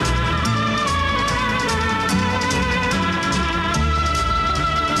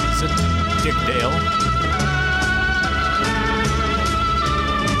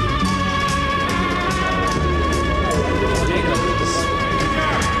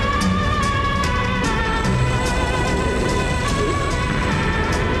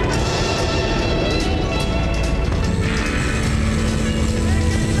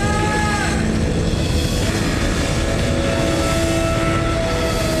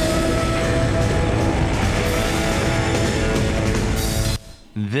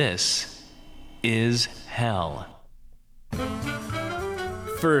This is hell.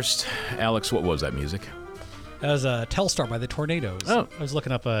 First, Alex, what was that music? That was Telstar by the Tornadoes. Oh. I was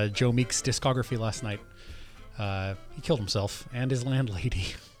looking up Joe Meek's discography last night. He killed himself and his landlady.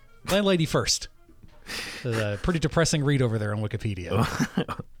 Landlady first. A pretty depressing read over there on Wikipedia.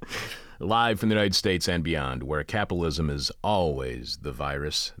 Live from the United States and beyond, where capitalism is always the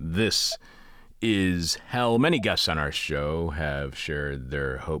virus, this is hell. Many guests on our show have shared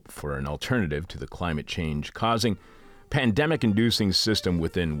their hope for an alternative to the climate change causing, pandemic-inducing system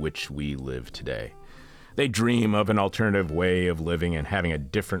within which we live today. They dream of an alternative way of living and having a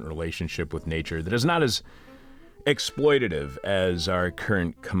different relationship with nature that is not as exploitative as our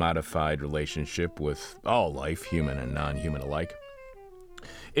current commodified relationship with all life, human and non-human alike.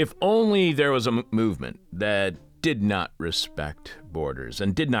 If only there was a movement that did not respect borders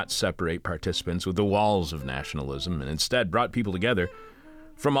and did not separate participants with the walls of nationalism and instead brought people together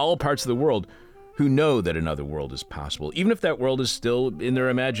from all parts of the world who know that another world is possible, even if that world is still in their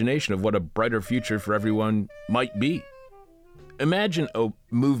imagination of what a brighter future for everyone might be. Imagine a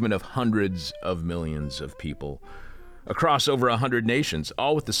movement of hundreds of millions of people across over 100 nations,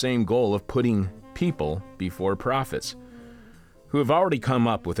 all with the same goal of putting people before profits, who have already come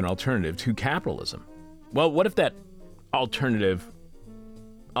up with an alternative to capitalism. Well, what if that alternative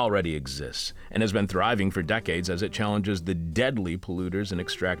already exists and has been thriving for decades as it challenges the deadly polluters and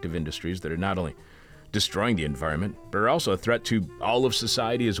extractive industries that are not only destroying the environment, but are also a threat to all of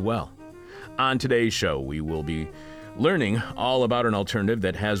society as well? On today's show, we will be learning all about an alternative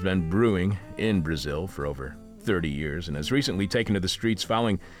that has been brewing in Brazil for over 30 years and has recently taken to the streets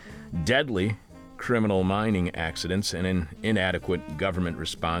following deadly criminal mining accidents and an inadequate government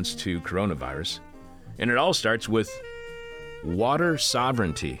response to coronavirus. And it all starts with water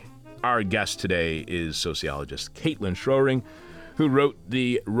sovereignty. Our guest today is sociologist Caitlin Schroering, who wrote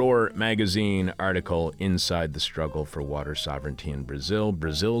the Roar magazine article Inside the Struggle for Water Sovereignty in Brazil.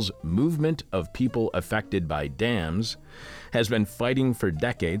 Brazil's movement of people affected by dams has been fighting for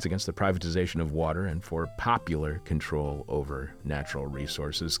decades against the privatization of water and for popular control over natural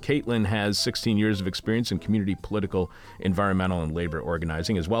resources. Caitlin has 16 years of experience in community, political, environmental, and labor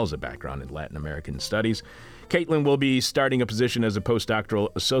organizing, as well as a background in Latin American studies. Caitlin will be starting a position as a postdoctoral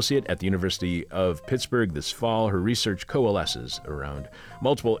associate at the University of Pittsburgh this fall. Her research coalesces around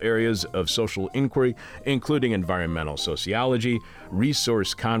multiple areas of social inquiry, including environmental sociology,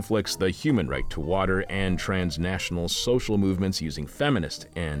 resource conflicts, the human right to water, and transnational social movements using feminist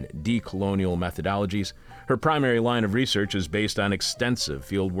and decolonial methodologies. Her primary line of research is based on extensive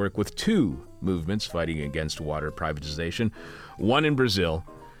field work with two movements fighting against water privatization, one in Brazil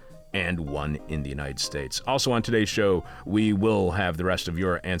and one in the United States. Also on today's show, we will have the rest of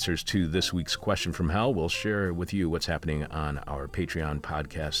your answers to this week's question from hell. We'll share with you what's happening on our Patreon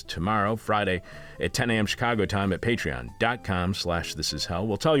podcast tomorrow, Friday at 10 a.m. Chicago time at patreon.com/thisishell.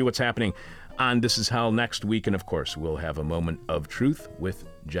 We'll tell you what's happening on This Is Hell next week, and of course, we'll have a moment of truth with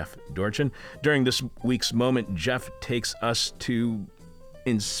Jeff Dorchin. During this week's moment, Jeff takes us to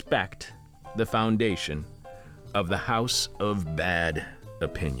inspect the foundation of the House of Bad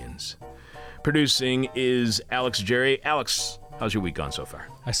Opinions. Producing is Alex Jerry. Alex, how's your week gone so far?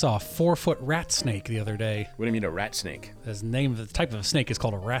 I saw a 4-foot rat snake the other day. What do you mean a rat snake? The name of the type of a snake is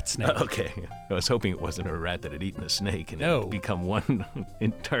called a rat snake. Okay. I was hoping it wasn't a rat that had eaten a snake and No. it had become one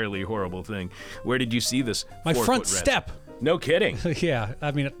entirely horrible thing. Where did you see this? My 4-foot front rat? step. No kidding. Yeah,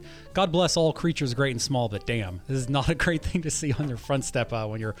 I mean, God bless all creatures great and small, but damn, this is not a great thing to see on your front step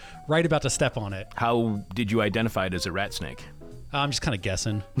when you're right about to step on it. How did you identify it as a rat snake? I'm just kind of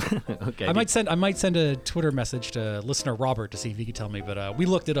guessing. Okay. I might send a Twitter message to listener Robert to see if he could tell me, but we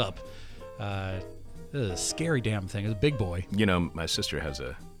looked it up. This is a scary damn thing. It's a big boy. You know, my sister has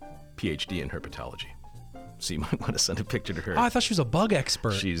a PhD in herpetology, so you might want to send a picture to her. Oh, I thought she was a bug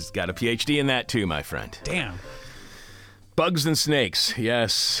expert. She's got a PhD in that too, my friend. Damn. Bugs and snakes.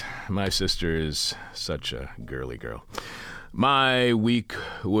 Yes, my sister is such a girly girl. My week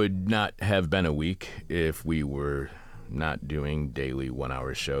would not have been a week if we were not doing daily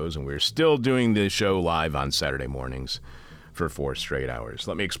 1-hour shows, and we're still doing the show live on Saturday mornings for 4 straight hours.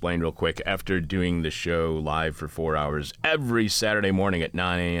 Let me explain real quick. After doing the show live for 4 hours every Saturday morning at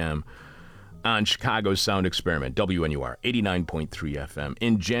 9 a.m. on Chicago's Sound Experiment, WNUR 89.3 FM,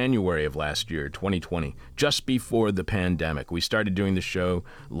 in January of last year, 2020, just before the pandemic, we started doing the show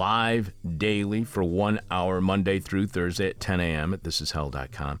live daily for 1 hour, Monday through Thursday at 10 a.m. at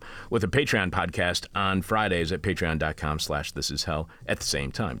thisishell.com, with a Patreon podcast on Fridays at patreon.com/thisishell at the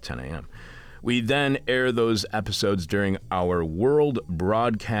same time, 10 a.m. We then air those episodes during our world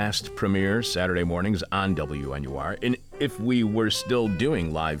broadcast premiere Saturday mornings on WNUR. And if we were still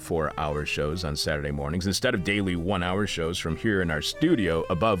doing live 4-hour shows on Saturday mornings, instead of daily 1-hour shows from here in our studio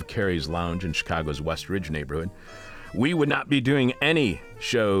above Carrie's Lounge in Chicago's West Ridge neighborhood, we would not be doing any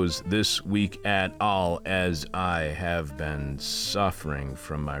shows this week at all, as I have been suffering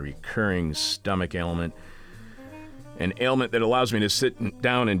from my recurring stomach ailment. An ailment that allows me to sit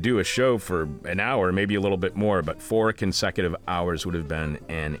down and do a show for an hour, maybe a little bit more, but 4 consecutive hours would have been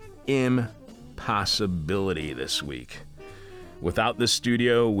an impossibility this week. Without the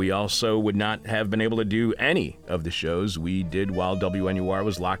studio, we also would not have been able to do any of the shows we did while WNUR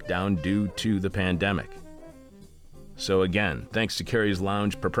was locked down due to the pandemic. So again, thanks to Carrie's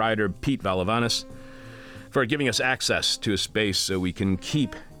Lounge proprietor Pete Valavanis for giving us access to a space so we can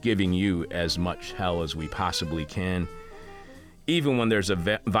keep giving you as much hell as we possibly can, even when there's a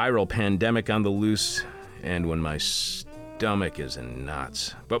viral pandemic on the loose and when my stomach is in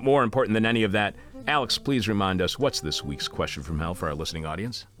knots. But more important than any of that, Alex, please remind us, what's this week's question from hell for our listening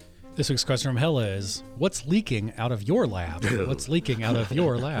audience? This week's question from Hella is, what's leaking out of your lab? What's leaking out of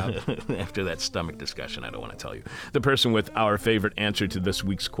your lab? After that stomach discussion, I don't want to tell you. The person with our favorite answer to this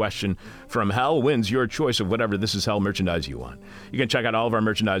week's question from hell wins your choice of whatever This Is Hell merchandise you want. You can check out all of our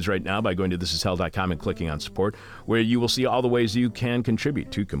merchandise right now by going to thisishell.com and clicking on support, where you will see all the ways you can contribute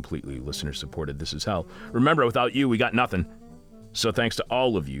to completely listener-supported This Is Hell. Remember, without you, we got nothing. So thanks to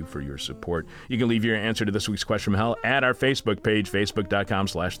all of you for your support. You can leave your answer to this week's question from hell at our Facebook page,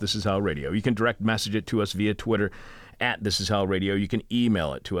 facebook.com/thisishellradio. You can direct message it to us via Twitter at thisishellradio. You can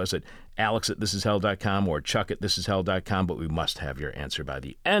email it to us at alex@thisishell.com or chuck@thisishell.com, but we must have your answer by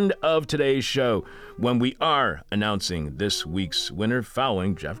the end of today's show, when we are announcing this week's winner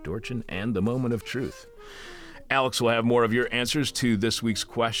following Jeff Dorchin and the Moment of Truth. Alex will have more of your answers to this week's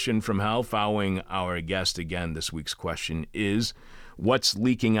question from hell following our guest. Again, this week's question is, what's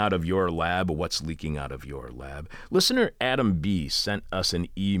leaking out of your lab? What's leaking out of your lab? Listener Adam B. sent us an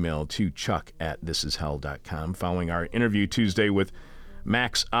email to chuck@thisishell.com following our interview Tuesday with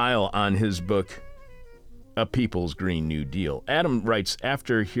Max Isle on his book, A People's Green New Deal. Adam writes,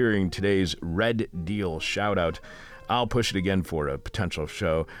 after hearing today's Red Deal shout-out, I'll push it again for a potential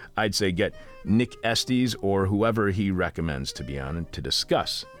show. I'd say get Nick Estes or whoever he recommends to be on to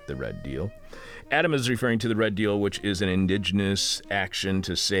discuss the Red Deal. Adam is referring to the Red Deal, which is an indigenous action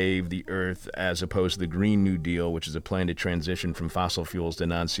to save the earth, as opposed to the Green New Deal, which is a plan to transition from fossil fuels to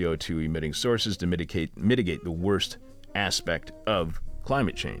non-CO2 emitting sources to mitigate the worst aspect of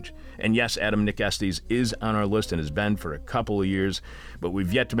climate change. And yes, Adam, Nick Estes is on our list and has been for a couple of years, but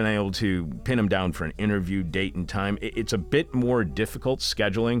we've yet to been able to pin him down for an interview date and time. It's a bit more difficult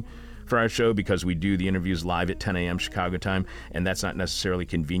scheduling for our show because we do the interviews live at 10 a.m. Chicago time, and that's not necessarily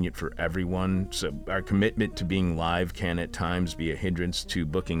convenient for everyone. So our commitment to being live can at times be a hindrance to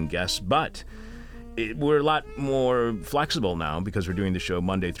booking guests, but we're a lot more flexible now because we're doing the show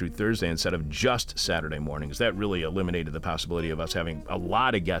Monday through Thursday instead of just Saturday mornings. That really eliminated the possibility of us having a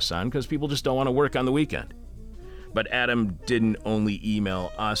lot of guests on because people just don't want to work on the weekend. But Adam didn't only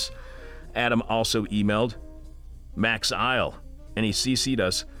email us. Adam also emailed Max Isle, and he CC'd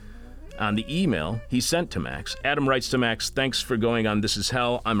us on the email he sent to Max. Adam writes to Max, thanks for going on This Is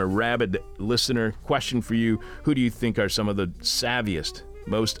Hell. I'm a rabid listener. Question for you. Who do you think are some of the savviest,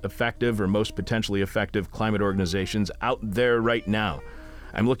 most effective or most potentially effective climate organizations out there right now?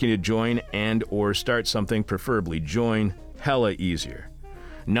 I'm looking to join and or start something, preferably join hella easier.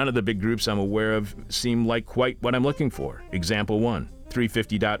 None of the big groups I'm aware of seem like quite what I'm looking for. Example 1,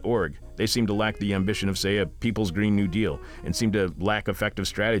 350.org. They seem to lack the ambition of, say, a People's Green New Deal and seem to lack effective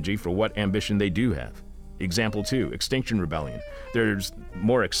strategy for what ambition they do have. Example 2, Extinction Rebellion. There's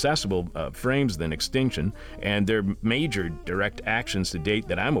more accessible frames than Extinction, and their major direct actions to date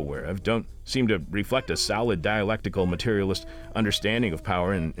that I'm aware of don't seem to reflect a solid dialectical materialist understanding of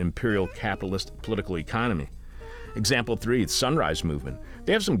power and imperial capitalist political economy. Example 3, the Sunrise Movement.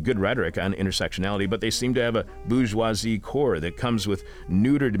 They have some good rhetoric on intersectionality, but they seem to have a bourgeoisie core that comes with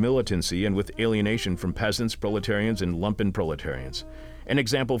neutered militancy and with alienation from peasants, proletarians, and lumpen proletarians. And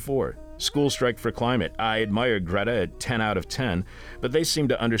example 4, School Strike for Climate. I admire Greta at 10 out of 10, but they seem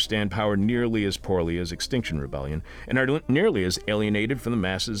to understand power nearly as poorly as Extinction Rebellion and are nearly as alienated from the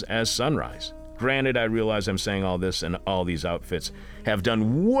masses as Sunrise. Granted, I realize I'm saying all this and all these outfits have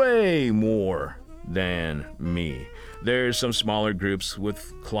done way more than me. There's some smaller groups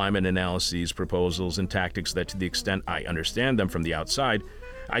with climate analyses, proposals, and tactics that, to the extent I understand them from the outside,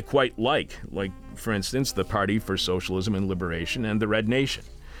 I quite like, for instance, the Party for Socialism and Liberation and the Red Nation.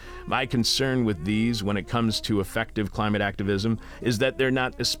 My concern with these when it comes to effective climate activism is that they're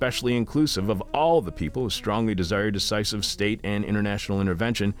not especially inclusive of all the people who strongly desire decisive state and international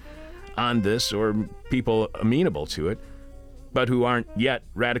intervention on this, or people amenable to it, but who aren't yet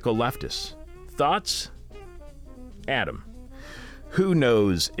radical leftists. Thoughts? Adam. Who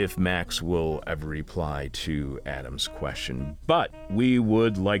knows if Max will ever reply to Adam's question, but we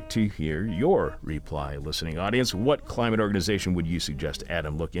would like to hear your reply, listening audience. What climate organization would you suggest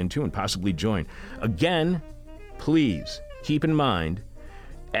Adam look into and possibly join? Again, please keep in mind,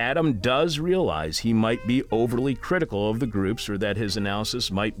 Adam does realize he might be overly critical of the groups, or that his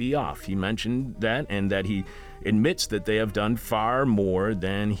analysis might be off. He mentioned that, and that he admits that they have done far more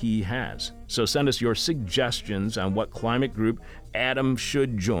than he has. So send us your suggestions on what climate group Adam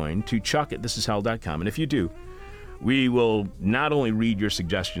should join to chuck@thisishell.com. And if you do, we will not only read your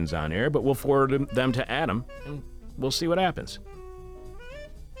suggestions on air, but we'll forward them to Adam, and we'll see what happens.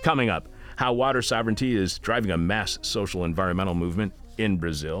 Coming up, how water sovereignty is driving a mass social environmental movement in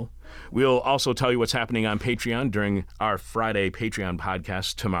Brazil. We'll also tell you what's happening on Patreon during our Friday Patreon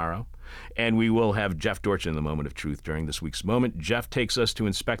podcast tomorrow. And we will have Jeff Dorchin in the Moment of Truth during this week's moment. Jeff takes us to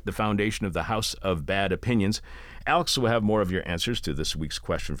inspect the foundation of the House of Bad Opinions. Alex will have more of your answers to this week's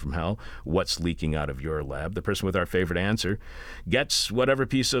question from hell. What's leaking out of your lab? The person with our favorite answer gets whatever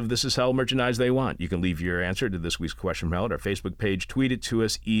piece of This Is Hell merchandise they want. You can leave your answer to this week's question from hell at our Facebook page, tweet it to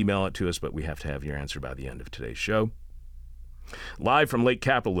us, email it to us, but we have to have your answer by the end of today's show. Live from late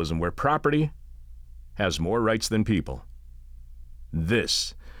capitalism, where property has more rights than people.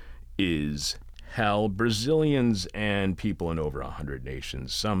 This is hell. Brazilians and people in over 100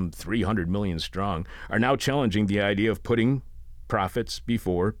 nations, some 300 million strong, are now challenging the idea of putting profits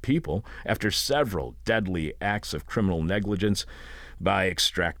before people after several deadly acts of criminal negligence by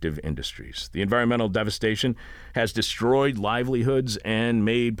extractive industries. The environmental devastation has destroyed livelihoods and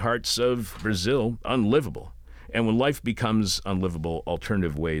made parts of Brazil unlivable. And when life becomes unlivable,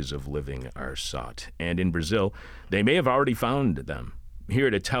 alternative ways of living are sought. And in Brazil, they may have already found them. Here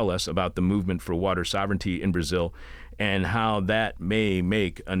to tell us about the movement for water sovereignty in Brazil and how that may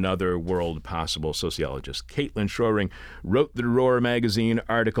make another world possible, sociologist Caitlin Schroering wrote the Roar magazine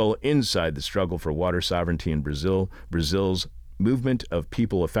article, Inside the Struggle for Water Sovereignty in Brazil. Brazil's movement of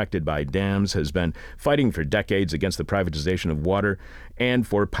people affected by dams has been fighting for decades against the privatization of water and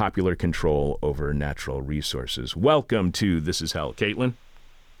for popular control over natural resources. Welcome to This Is Hell, Caitlin.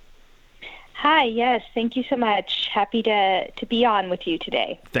 Hi, yes, thank you so much. Happy to be on with you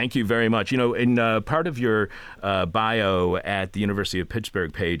today. Thank you very much. You know, in part of your bio at the University of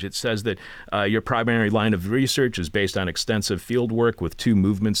Pittsburgh page, it says that your primary line of research is based on extensive field work with two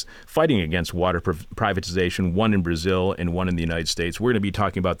movements fighting against water privatization, one in Brazil and one in the United States. We're going to be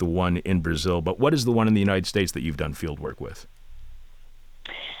talking about the one in Brazil, but what is the one in the United States that you've done field work with?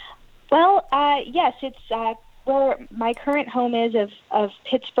 Well, yes, it's where my current home is of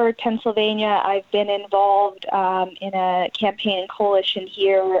Pittsburgh, Pennsylvania. I've been involved in a campaign and coalition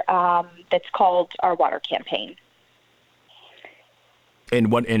here that's called Our Water Campaign.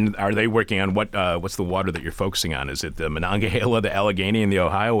 And are they working on what's the water that you're focusing on? Is it the Monongahela, the Allegheny, and the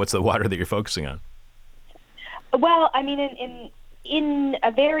Ohio? What's the water that you're focusing on? Well, I mean, in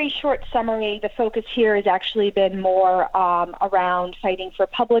a very short summary, the focus here has actually been more around fighting for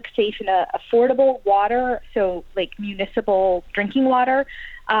public, safe, and affordable water, so like municipal drinking water.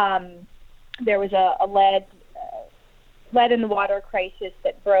 There was a lead in the water crisis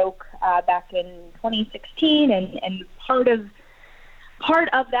that broke back in 2016, and part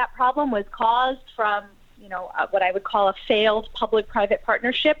of that problem was caused from what I would call a failed public-private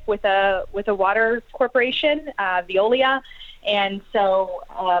partnership with a water corporation, Veolia. And so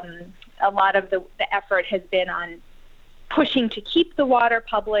a lot of the effort has been on pushing to keep the water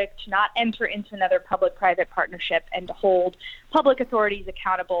public, to not enter into another public-private partnership, and to hold public authorities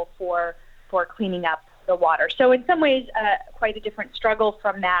accountable for cleaning up the water. So in some ways, quite a different struggle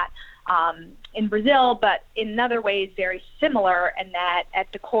from that in Brazil, but in other ways very similar, in that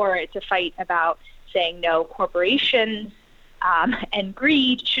at the core it's a fight about saying no, corporations and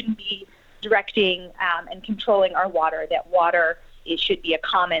greed shouldn't be directing and controlling our water, that water should be a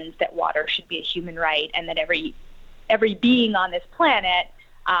commons, that water should be a human right, and that every being on this planet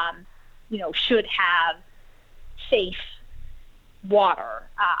should have safe water,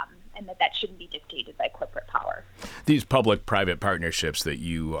 and that shouldn't be dictated by corporate power. These public-private partnerships that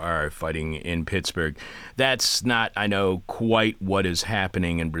you are fighting in Pittsburgh, that's not, I know, quite what is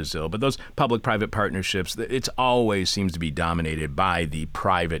happening in Brazil, but those public-private partnerships, it always seems to be dominated by the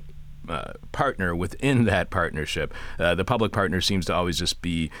private partner within that partnership. The public partner seems to always just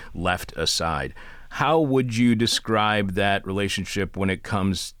be left aside. How would you describe that relationship when it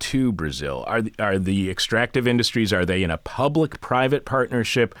comes to Brazil? Are the extractive industries, are they in a public-private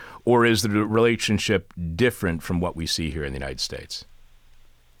partnership, or is the relationship different from what we see here in the United States?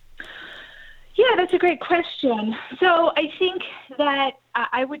 Yeah, that's a great question. So I think that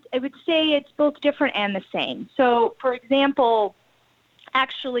I would say it's both different and the same. So, for example,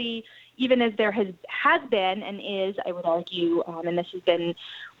 actually, even as there has been and is, I would argue, and this has been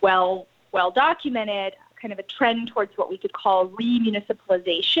well documented, kind of a trend towards what we could call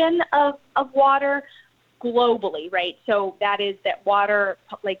remunicipalization of water globally, right? So that is that water,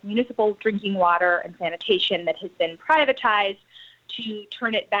 like municipal drinking water and sanitation, that has been privatized, to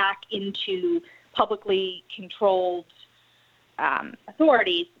turn it back into publicly controlled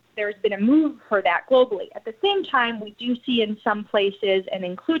authorities. There's been a move for that globally. At the same time, we do see in some places, and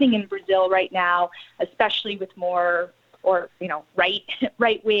including in Brazil right now, especially with more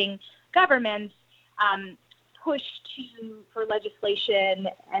right-wing governments, push for legislation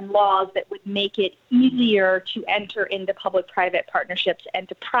and laws that would make it easier to enter into public-private partnerships and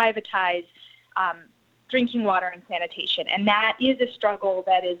to privatize drinking water and sanitation. And that is a struggle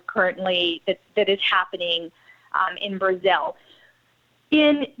that is currently that is happening in Brazil.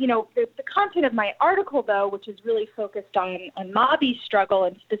 In the content of my article, though, which is really focused on Mabi's struggle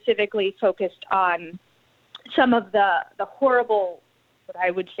and specifically focused on some of the horrible, what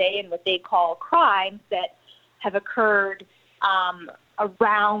I would say, and what they call crimes that have occurred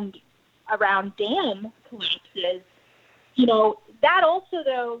around dam collapses. That also,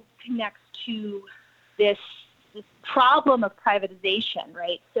 though, connects to this problem of privatization,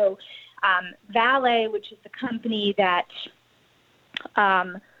 right? So Vale, which is the company that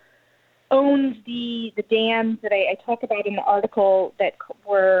owns the dams that I talk about in the article that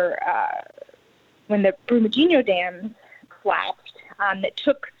were when the Brumadinho dam collapsed, that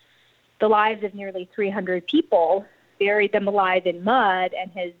took the lives of nearly 300 people, buried them alive in mud, and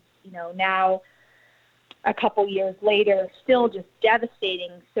has now, a couple years later, still just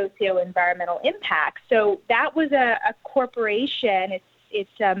devastating socio-environmental impacts. So that was a corporation. It's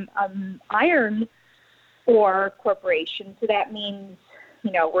iron ore corporation. So that means,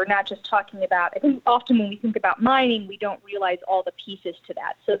 we're not just talking about, I think often when we think about mining, we don't realize all the pieces to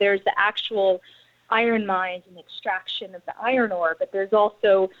that. So there's the actual iron mines and extraction of the iron ore, but there's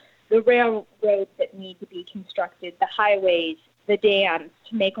also the railroads that need to be constructed, the highways, the dams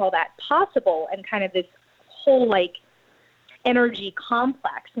to make all that possible, and kind of this whole energy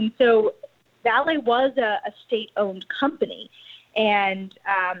complex. And so Vale was a state-owned company, and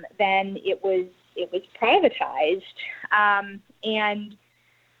then it was privatized. And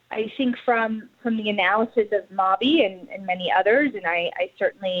I think from the analysis of Mabi and many others, and I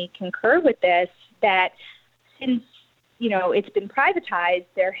certainly concur with this, that since it's been privatized,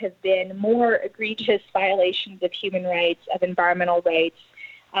 there have been more egregious violations of human rights, of environmental rights,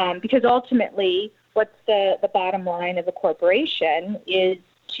 because ultimately, what's the bottom line of a corporation is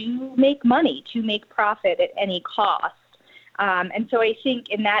to make money, to make profit at any cost. And so I think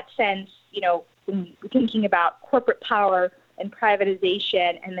in that sense, when we're thinking about corporate power and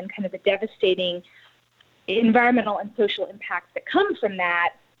privatization and then kind of the devastating environmental and social impacts that come from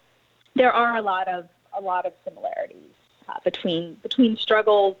that, there are a lot of similarities between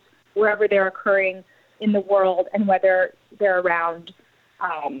struggles wherever they're occurring in the world and whether they're around,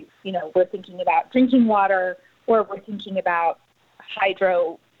 we're thinking about drinking water or we're thinking about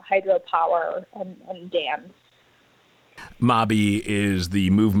hydropower and dams. Mabi is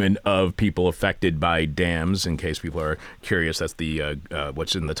the movement of people affected by dams. In case people are curious, that's the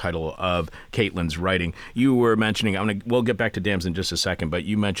what's in the title of Caitlin's writing. You were mentioning, we'll get back to dams in just a second, but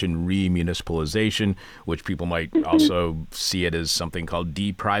you mentioned remunicipalization, which people might also see it as something called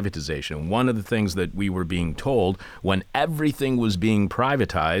deprivatization. One of the things that we were being told when everything was being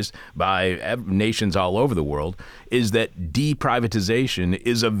privatized by nations all over the world is that deprivatization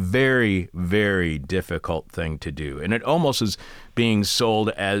is a very, very difficult thing to do. And it almost is being sold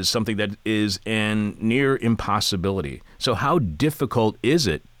as something that is an near impossibility. So how difficult is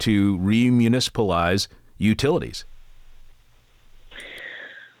it to remunicipalize utilities?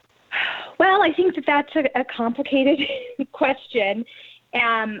 Well, I think that's a complicated question.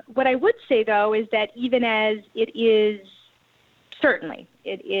 What I would say, though, is that even as it is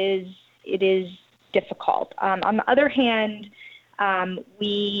difficult. On the other hand,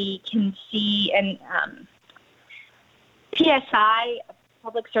 we can see, and PSI,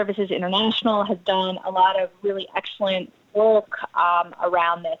 Public Services International, has done a lot of really excellent work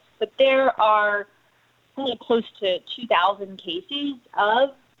around this. But there are probably close to 2,000 cases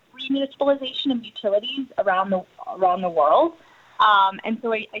of remunicipalization of utilities around the world. And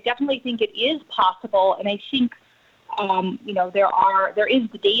so I definitely think it is possible, and I think there is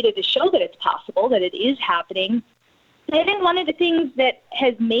the data to show that it's possible, that it is happening. And I think one of the things that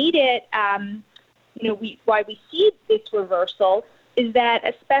has made it, why we see this reversal is that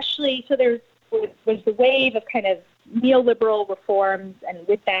especially, so there was the wave of kind of neoliberal reforms, and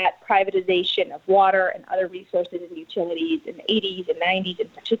with that privatization of water and other resources and utilities in the 80s and 90s in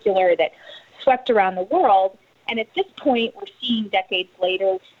particular that swept around the world. And at this point, we're seeing decades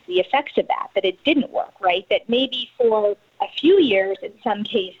later the effects of that it didn't work, right? That maybe for a few years, in some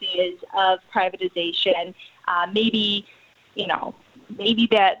cases of privatization, maybe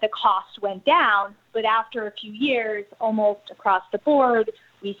the cost went down, but after a few years, almost across the board,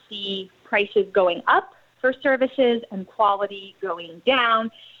 we see prices going up for services and quality going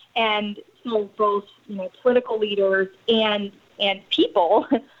down. And so both, political leaders and people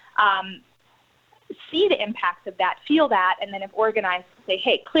see the impacts of that, feel that, and then have organized to say,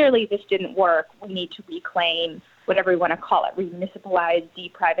 hey, clearly this didn't work. We need to reclaim whatever we want to call it, remunicipalize,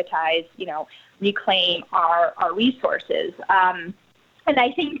 deprivatize, reclaim our resources. And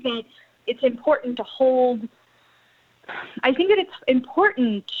I think that it's important to hold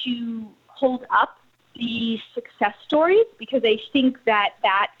up the success stories, because I think that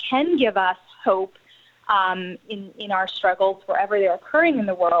can give us hope in our struggles wherever they're occurring in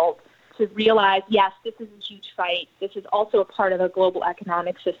the world, to realize, yes, this is a huge fight. This is also a part of a global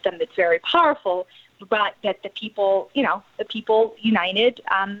economic system that's very powerful, but that the people united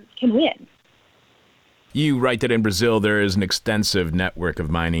can win. You write that in Brazil there is an extensive network of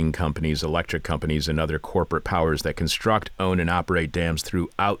mining companies, electric companies, and other corporate powers that construct, own, and operate dams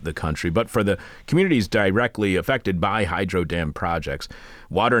throughout the country. But for the communities directly affected by hydro dam projects,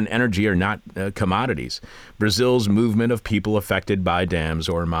 water and energy are not commodities. Brazil's movement of people affected by dams,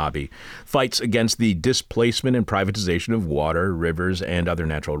 or MABI, fights against the displacement and privatization of water, rivers, and other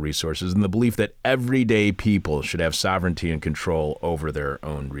natural resources, and the belief that everyday people should have sovereignty and control over their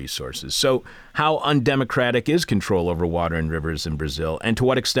own resources. So how undemocratic is control over water and rivers in Brazil? And to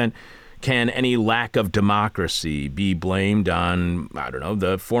what extent can any lack of democracy be blamed on,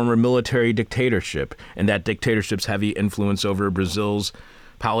 the former military dictatorship and that dictatorship's heavy influence over Brazil's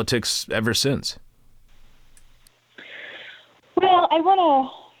politics ever since? Well, I want to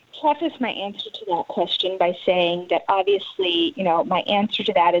preface my answer to that question by saying that obviously, my answer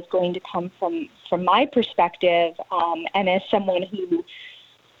to that is going to come from my perspective, and as someone who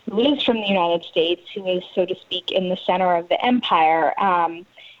lives from the United States, who is, so to speak, in the center of the empire.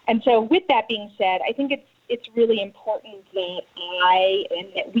 And so with that being said, I think it's really important that I and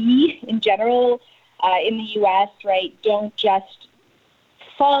that we in general in the U.S., right, don't just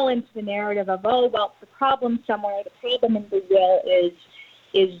fall into the narrative of, the problem somewhere, the problem in Brazil is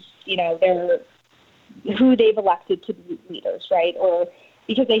they're who they've elected to be leaders, right? Or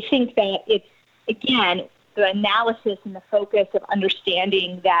because I think that it's, again, the analysis and the focus of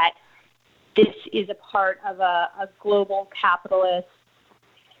understanding that this is a part of a global capitalist,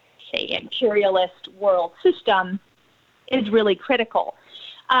 say, imperialist world system is really critical.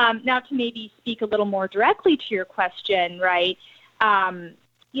 Now, to maybe speak a little more directly to your question, right, I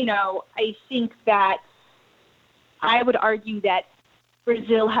think that I would argue that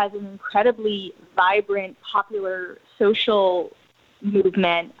Brazil has an incredibly vibrant, popular social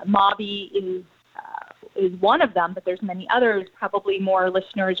movement. MABI is one of them, but there's many others. Probably more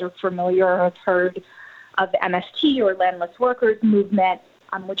listeners are familiar or have heard of the MST, or Landless Workers Movement,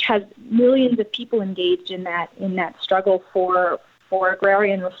 which has millions of people engaged in that struggle for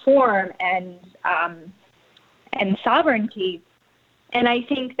agrarian reform and sovereignty. And I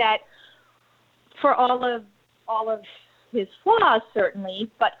think that for all of his flaws, certainly,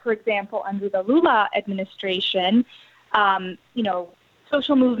 but for example, under the Lula administration,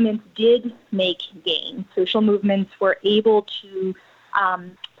 social movements did make gains. Social movements were able to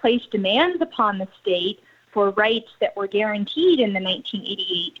place demands upon the state for rights that were guaranteed in the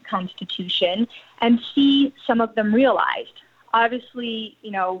 1988 Constitution and see some of them realized. Obviously,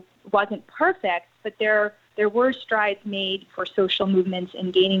 it wasn't perfect, but there were strides made for social movements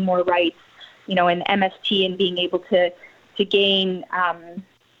in gaining more rights, in MST, and being able to gain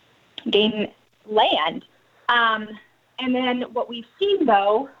land. And then what we've seen,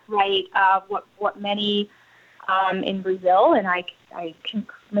 though, right, what many in Brazil, and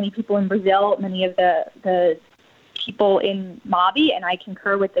many people in Brazil, many of the people in MABI, and I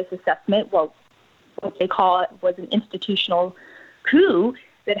concur with this assessment. Well, what they call it was an institutional coup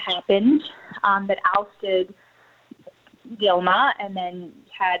that happened that ousted Dilma, and then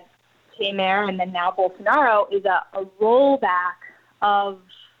had Temer, and then now Bolsonaro, is a rollback of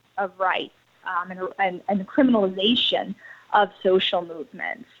rights and the criminalization of social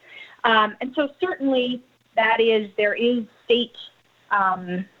movements. And so certainly there is state,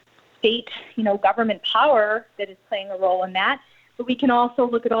 government power that is playing a role in that. But we can also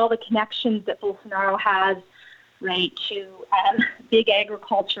look at all the connections that Bolsonaro has, right, to big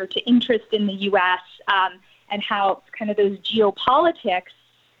agriculture, to interest in the U.S., and how kind of those geopolitics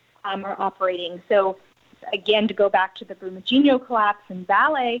are operating. So, again, to go back to the Brumadinho collapse and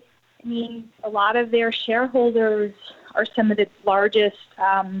Vale, I mean, a lot of their shareholders are some of the largest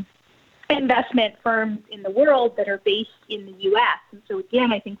investment firms in the world that are based in the U.S. And so,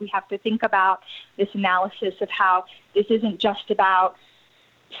 again, I think we have to think about this analysis of how this isn't just about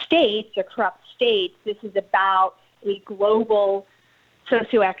states or corrupt states. This is about a global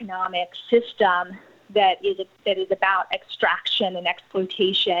socioeconomic system that is about extraction and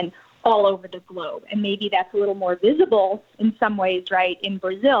exploitation all over the globe. And maybe that's a little more visible in some ways, right, in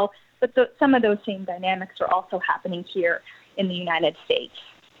Brazil, but some of those same dynamics are also happening here in the United States.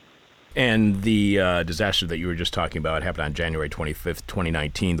 And the disaster that you were just talking about happened on January 25th,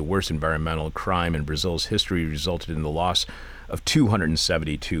 2019. The worst environmental crime in Brazil's history resulted in the loss of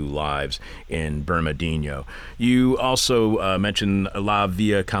 272 lives in Brumadinho. You also mentioned La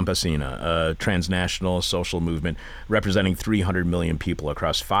Via Campesina, a transnational social movement representing 300 million people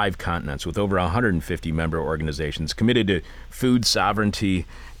across 5 continents with over 150 member organizations committed to food sovereignty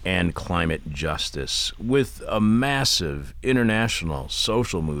and climate justice. With a massive international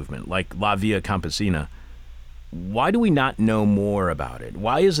social movement like La Via Campesina, why do we not know more about it?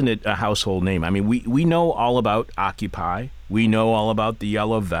 Why isn't it a household name? I mean, we know all about Occupy. We know all about the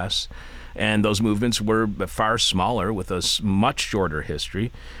Yellow Vests. And those movements were far smaller with a much shorter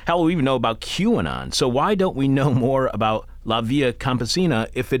history. Hell, we even know about QAnon. So why don't we know more about La Via Campesina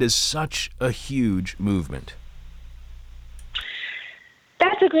if it is such a huge movement?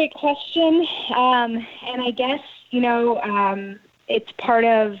 That's a great question. And I guess, it's part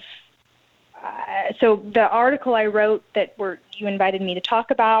of so the article I wrote that you invited me to talk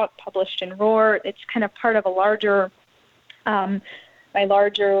about, published in Roar, it's kind of part of a larger, my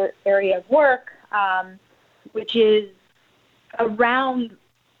larger area of work, which is around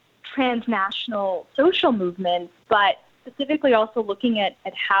transnational social movements, but specifically also looking at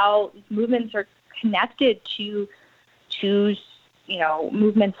how these movements are connected to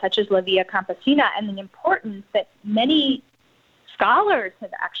movements such as La Via Campesina and the importance that many scholars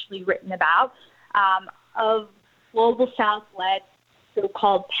have actually written about of global South-led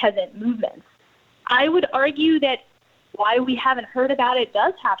so-called peasant movements. I would argue that why we haven't heard about it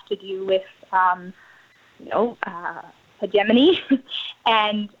does have to do with, hegemony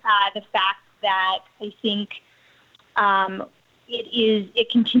and the fact that I think it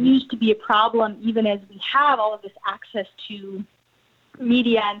continues to be a problem even as we have all of this access to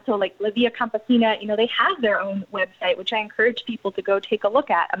media. And so like La Via Campesina, they have their own website, which I encourage people to go take a look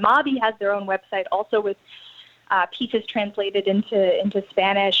at. Amabi has their own website also with pieces translated into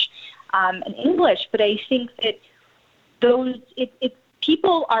Spanish and English. But I think that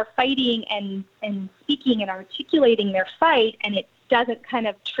people are fighting and speaking and articulating their fight, and it doesn't kind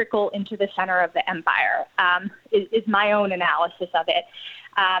of trickle into the center of the empire, is my own analysis of it.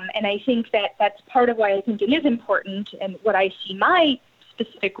 And I think that that's part of why I think it is important, and what I see my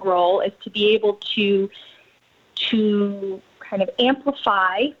specific role is to be able to kind of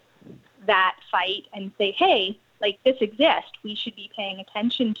amplify that fight and say, hey, like this exists, we should be paying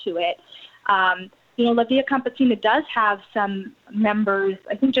attention to it. La Via Campesina does have some members,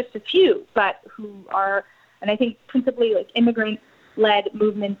 I think just a few, but who are, and I think principally like immigrant-led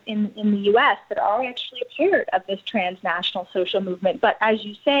movements in the U.S. that are actually a part of this transnational social movement. But as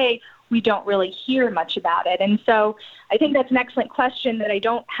you say, we don't really hear much about it. And so I think that's an excellent question that I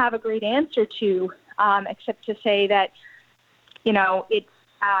don't have a great answer to, except to say that, it's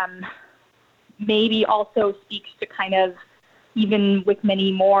maybe also speaks to kind of, even with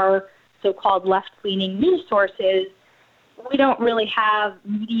many more so-called left-leaning news sources, we don't really have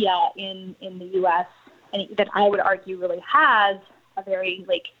media in the U.S. that I would argue really has a very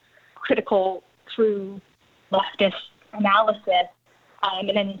critical, true leftist analysis in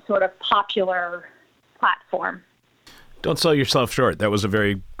any sort of popular platform. Don't sell yourself short. That was a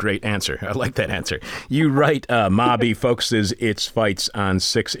very great answer. I like that answer. You write, Mabi focuses its fights on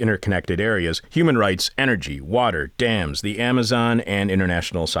 6 interconnected areas: human rights, energy, water, dams, the Amazon, and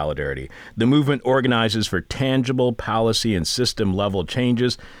international solidarity. The movement organizes for tangible policy and system-level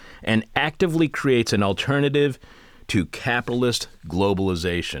changes and actively creates an alternative to capitalist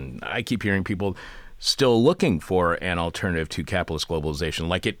globalization. I keep hearing people still looking for an alternative to capitalist globalization,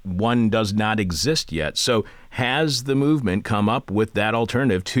 like one does not exist yet. So has the movement come up with that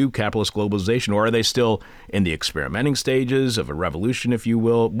alternative to capitalist globalization, or are they still in the experimenting stages of a revolution, if you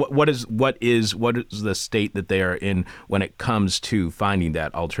will? What is the state that they are in when it comes to finding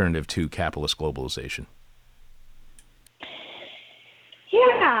that alternative to capitalist globalization?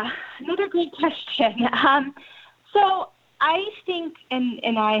 Yeah, another great question. So I think,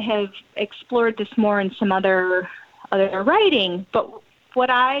 and I have explored this more in some other writing, but what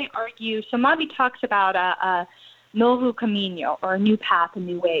I argue, so Mabi talks about a novo camino, or a new path, a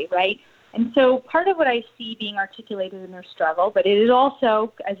new way, right? And so part of what I see being articulated in their struggle, but it is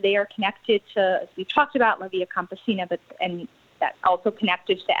also, as they are connected to, as we've talked about, La Via Campesina, and that also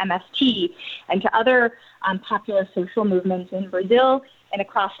connected to MST and to other popular social movements in Brazil and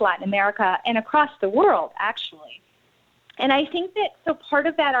across Latin America and across the world, actually. And I think that, so part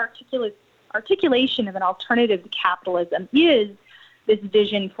of that articulation of an alternative to capitalism is this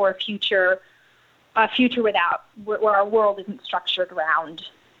vision for a future without, where our world isn't structured around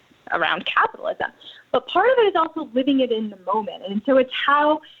capitalism. But part of it is also living it in the moment. And so it's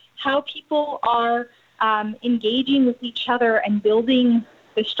how people are engaging with each other and building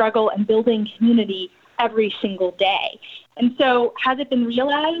the struggle and building community every single day. And so has it been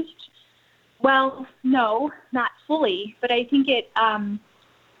realized? Well, no, not fully, but I think it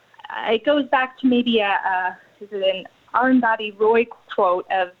goes back to maybe an Arundhati Roy quote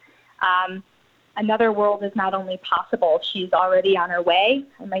of another world is not only possible, she's already on her way.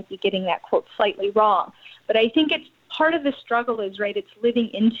 I might be getting that quote slightly wrong, but I think it's part of the struggle is, right, it's living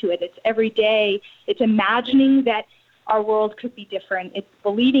into it. It's every day. It's imagining that our world could be different. It's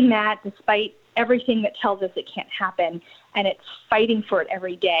believing that despite everything that tells us it can't happen, and it's fighting for it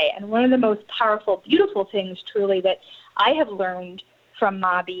every day. And one of the most powerful, beautiful things, truly, that I have learned from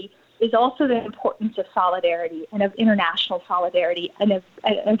Mabi is also the importance of solidarity and of international solidarity and of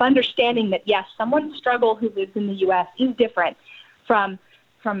understanding that, yes, someone's struggle who lives in the U.S. is different from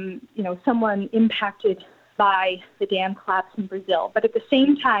someone impacted by the dam collapse in Brazil. But at the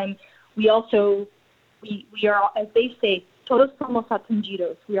same time, we are, as they say, todos somos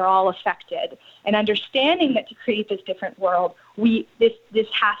atingidos. We are all affected. And understanding that to create this different world, this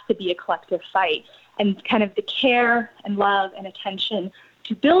has to be a collective fight. And kind of the care and love and attention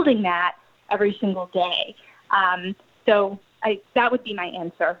to building that every single day. So that would be my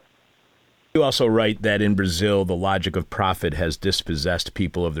answer. You also write that in Brazil, the logic of profit has dispossessed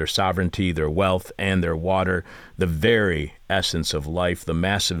people of their sovereignty, their wealth, and their water, the very essence of life. The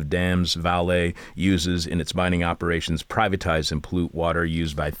massive dams Vale uses in its mining operations privatize and pollute water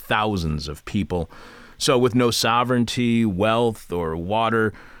used by thousands of people. So with no sovereignty, wealth, or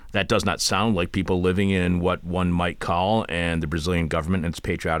water, that does not sound like people living in what one might call, and the Brazilian government and its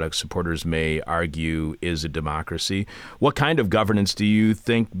patriotic supporters may argue, is a democracy. What kind of governance do you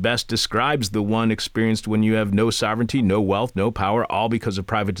think best describes the one experienced when you have no sovereignty, no wealth, no power, all because of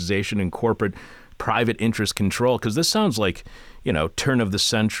privatization and corporate private interest control? Because this sounds like, turn of the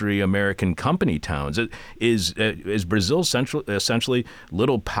century American company towns. Is Brazil essentially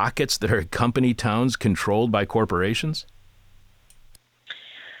little pockets that are company towns controlled by corporations?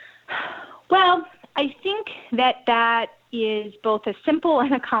 Well, I think that is both a simple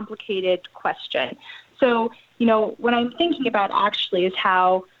and a complicated question. So, what I'm thinking about actually is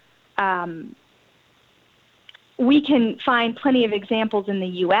how we can find plenty of examples in the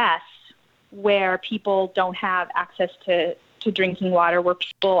U.S. where people don't have access to drinking water, where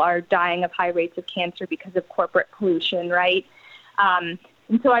people are dying of high rates of cancer because of corporate pollution, right? And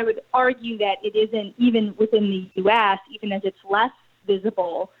so I would argue that it isn't, even within the U.S., even as it's less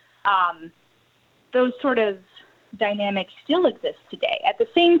visible, those sort of dynamics still exist today. At the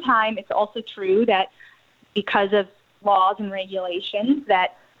same time, it's also true that because of laws and regulations,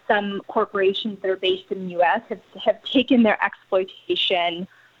 that some corporations that are based in the U.S. have taken their exploitation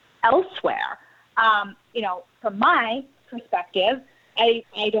elsewhere. From my perspective, I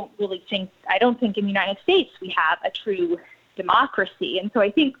don't think in the United States we have a true democracy. And so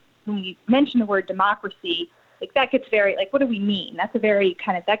I think when we mention the word democracy, that gets very, what do we mean? That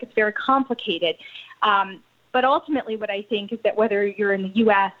gets very complicated. But ultimately what I think is that whether you're in the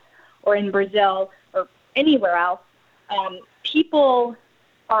U.S. or in Brazil or anywhere else, people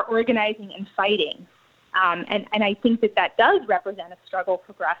are organizing and fighting. And I think that does represent a struggle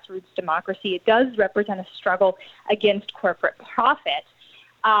for grassroots democracy. It does represent a struggle against corporate profit.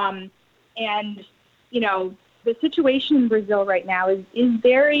 The situation in Brazil right now is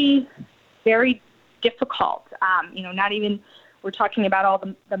very, very difficult. Not even, we're talking about all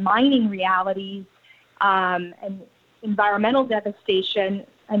the mining realities and environmental devastation.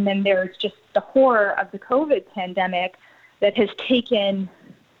 And then there's just the horror of the COVID pandemic that has taken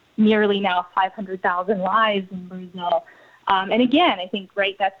nearly now 500,000 lives in Brazil. And again, I think,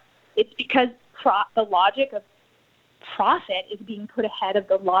 right, it's because the logic of profit is being put ahead of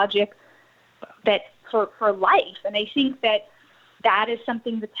the logic that for life. And I think that is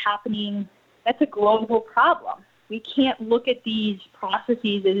something that's happening. That's a global problem. We can't look at these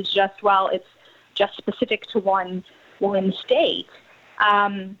processes as just, well, it's just specific to one state.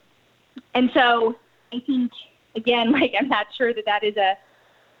 And so I think, again, like, I'm not sure that is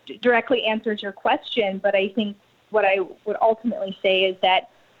directly answers your question, but I think what I would ultimately say is that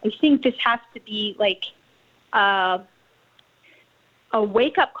I think this has to be like a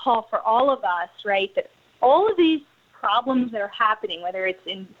wake-up call for all of us, right, that all of these problems that are happening, whether it's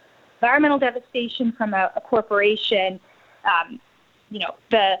environmental devastation from a corporation,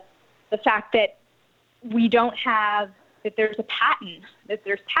 the fact that we don't have, that there's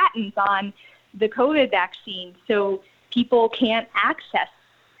patents on the COVID vaccine, so people can't access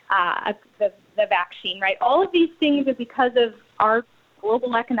the vaccine, right? All of these things are because of our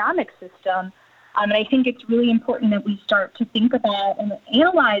global economic system. And I think it's really important that we start to think about and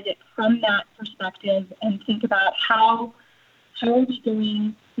analyze it from that perspective and think about how are we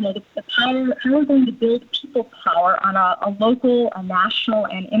going, the power, how are we going to build people power on a local, a national,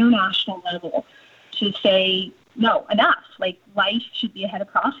 and international level to say, no, enough, like life should be ahead of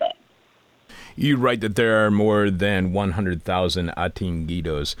profit. You write that there are more than 100,000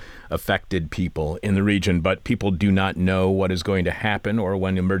 atingidos, affected people in the region, but people do not know what is going to happen or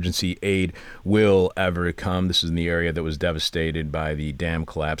when emergency aid will ever come. This is in the area that was devastated by the dam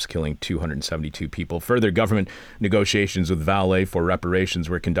collapse, killing 272 people. Further, government negotiations with Vale for reparations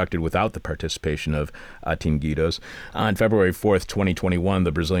were conducted without the participation of atingidos. On February 4th, 2021,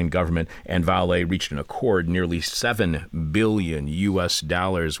 the Brazilian government and Vale reached an accord. Nearly $7 billion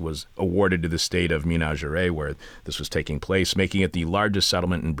was awarded to the state of Minas Gerais, where this was taking place, making it the largest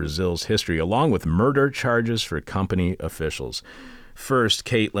settlement in Brazil's history, along with murder charges for company officials. First,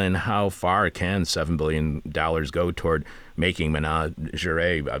 Caitlin, how far can $7 billion go toward making Minas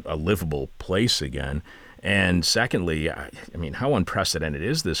Gerais a livable place again? And secondly, I mean, how unprecedented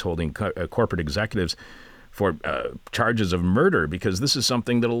is this, holding corporate executives for charges of murder? Because this is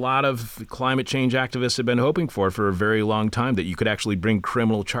something that a lot of climate change activists have been hoping for a very long time, that you could actually bring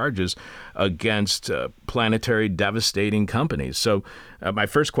criminal charges against planetary devastating companies. So my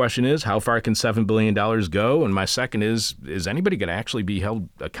first question is, how far can $7 billion go? And my second is anybody going to actually be held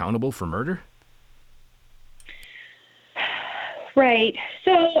accountable for murder? Right.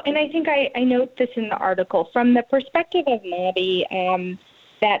 So, and I think I note this in the article, from the perspective of Mabi,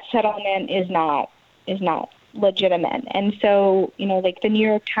 that settlement is not legitimate. And so, like the New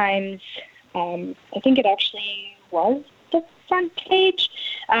York Times, I think it actually was the front page,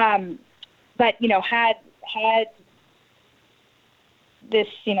 but, had this,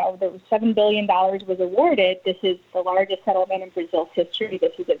 there was $7 billion was awarded. This is the largest settlement in Brazil's history.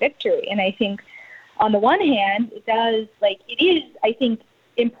 This is a victory. And I think on the one hand, it is, I think,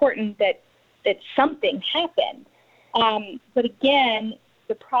 important that something happened. But again,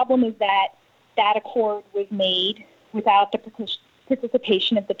 the problem is that accord was made without the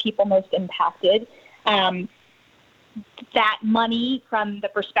participation of the people most impacted. That money, from the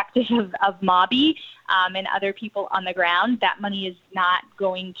perspective of Mabi and other people on the ground, that money is not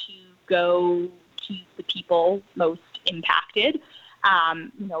going to go to the people most impacted.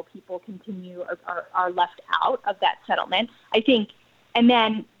 People are left out of that settlement, I think. And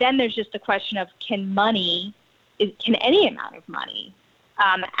then there's just the question of can any amount of money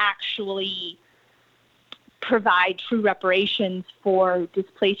actually provide true reparations for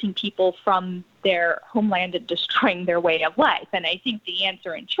displacing people from their homeland and destroying their way of life? And I think the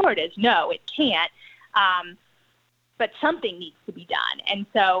answer in short is no, it can't. But something needs to be done. And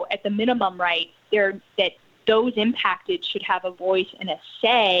so at the minimum, right, that those impacted should have a voice and a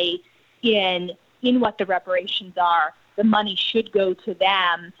say in what the reparations are. The money should go to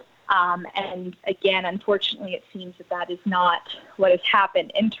them. And again, unfortunately, it seems that is not what has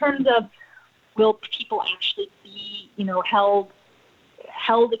happened. In terms of will people actually be,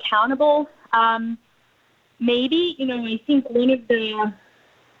 held accountable? Maybe. I think one of the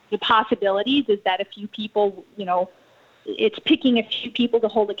possibilities is that a few people, it's picking a few people to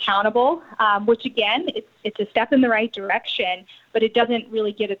hold accountable, which again, it's a step in the right direction, but it doesn't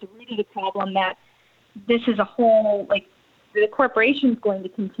really get at the root of the problem that this is a whole, the corporation is going to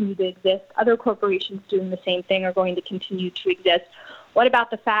continue to exist. Other corporations doing the same thing are going to continue to exist. What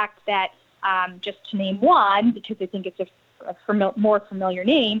about the fact that, just to name one, because I think it's a more familiar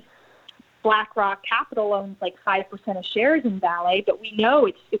name, BlackRock Capital owns like 5% of shares in Vale, but we know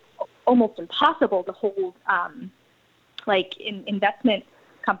it's almost impossible to hold investment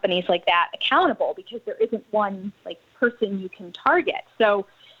companies like that accountable because there isn't one like person you can target. So,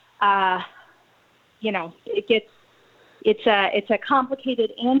 it's a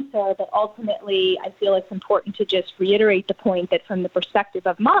complicated answer, but ultimately I feel it's important to just reiterate the point that from the perspective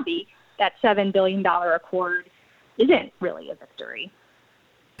of Mabi, that $7 billion accord isn't really a victory.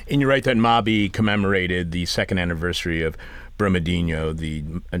 And you're right that Mabi commemorated the second anniversary of Brumadinho, the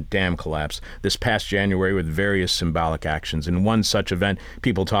dam collapse, this past January with various symbolic actions. In one such event,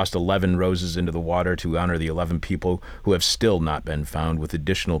 people tossed 11 roses into the water to honor the 11 people who have still not been found, with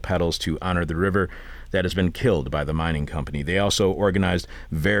additional petals to honor the river that has been killed by the mining company. They also organized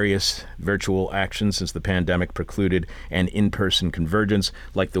various virtual actions since the pandemic precluded an in-person convergence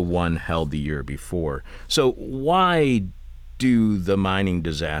like the one held the year before. So why do the mining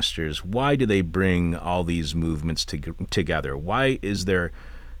disasters, why do they bring all these movements together? Why is there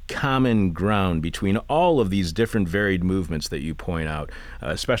common ground between all of these different varied movements that you point out,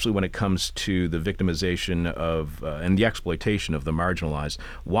 especially when it comes to the victimization of and the exploitation of the marginalized?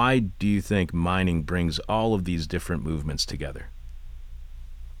 Why do you think mining brings all of these different movements together?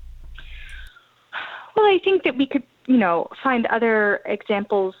 Well, I think that we could, find other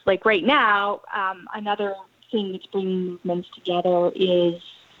examples. Like right now, another thing that's bringing movements together is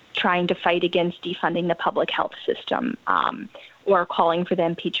trying to fight against defunding the public health system, or calling for the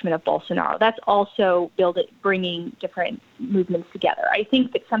impeachment of Bolsonaro. That's also bringing different movements together. I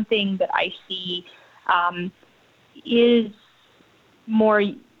think that something that I see is more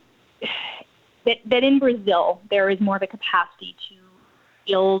that in Brazil there is more of a capacity to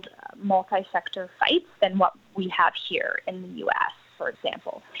build multi-sector fights than what we have here in the U.S., for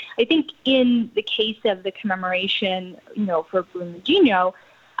example. I think in the case of the commemoration, for Brumadinho,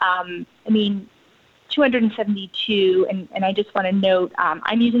 272, and I just want to note,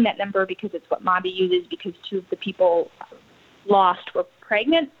 I'm using that number because it's what Mabi uses, because two of the people lost were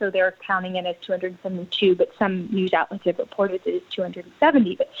pregnant, so they're counting it as 272, but some news outlets have reported it as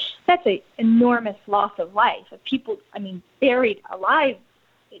 270. But that's an enormous loss of life, of people, buried alive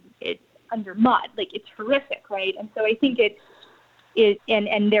under mud. Like, it's horrific, right? And so I think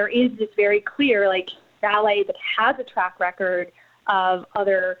and there is this very clear, Vale that has a track record of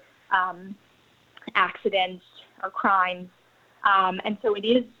other accidents or crimes, and so it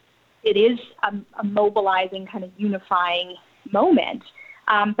is a mobilizing, kind of unifying moment.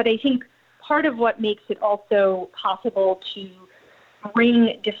 But I think part of what makes it also possible to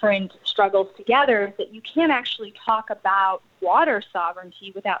bring different struggles together is that you can't actually talk about water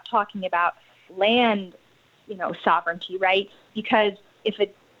sovereignty without talking about land, sovereignty, right? Because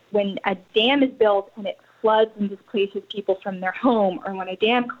when a dam is built and it floods and displaces people from their home, or when a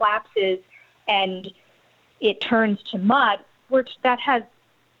dam collapses and it turns to mud, that has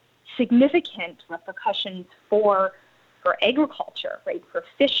significant repercussions for agriculture, right? For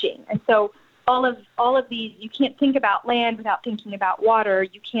fishing. And so all of these, you can't think about land without thinking about water.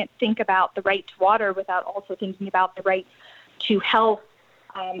 You can't think about the right to water without also thinking about the right to health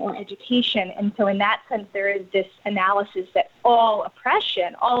or education. And so in that sense, there is this analysis that all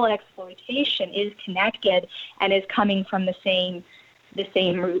oppression, all exploitation is connected and is coming from the same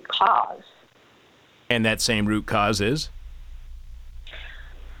root cause. And that same root cause is?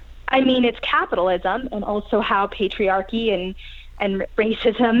 It's capitalism, and also how patriarchy and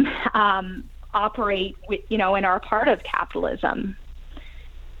racism operate and are part of capitalism.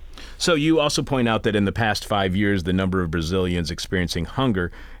 So you also point out that in the past 5 years, the number of Brazilians experiencing hunger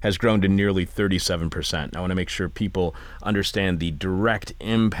has grown to nearly 37%. I want to make sure people understand the direct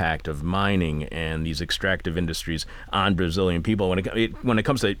impact of mining and these extractive industries on Brazilian people when it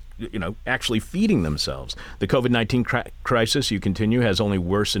comes to actually feeding themselves. The COVID-19 crisis, you continue, has only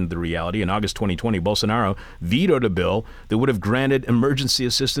worsened the reality. In August 2020, Bolsonaro vetoed a bill that would have granted emergency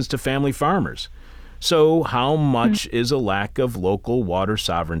assistance to family farmers. So how much is a lack of local water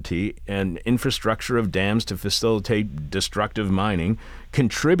sovereignty and infrastructure of dams to facilitate destructive mining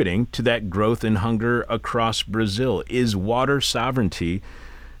contributing to that growth in hunger across Brazil? Is water sovereignty,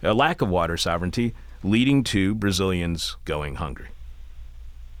 a lack of water sovereignty, leading to Brazilians going hungry?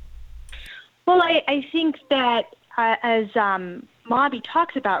 Well, I think that as Mabi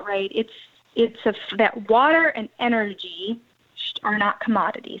talks about, right, that water and energy are not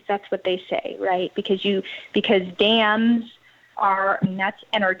commodities. That's what they say, right? Because dams are, that's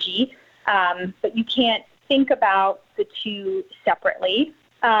energy, but you can't think about the two separately.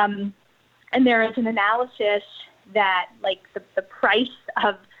 And there is an analysis that the price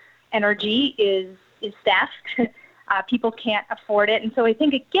of energy is theft, People can't afford it. And so I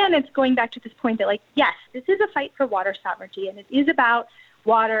think, again, it's going back to this point that, like, yes, this is a fight for water sovereignty, and it is about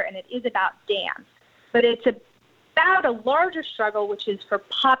water, and it is about dams. But it's about a larger struggle, which is for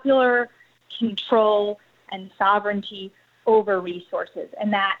popular control and sovereignty over resources,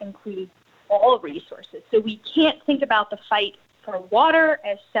 and that includes all resources. So we can't think about the fight for water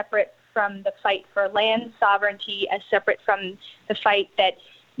as separate from the fight for land sovereignty, as separate from the fight that,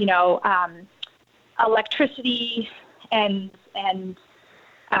 electricity and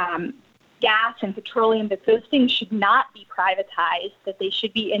gas and petroleum, that those things should not be privatized, that they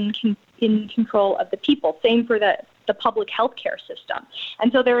should be in control of the people. Same for the public healthcare system.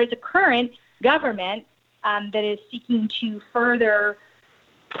 And so there is a current government that is seeking to further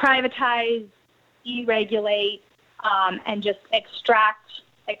privatize, deregulate, and just extract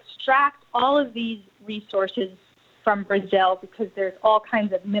all of these resources from Brazil, because there's all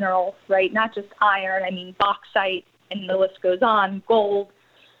kinds of minerals, right? Not just iron, bauxite, and the list goes on, gold,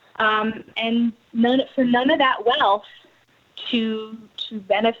 and none of that wealth to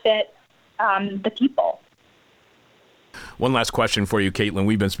benefit the people. One last question for you, Caitlin.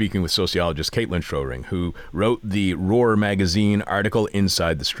 We've been speaking with sociologist Caitlin Schroering, who wrote the Roar magazine article,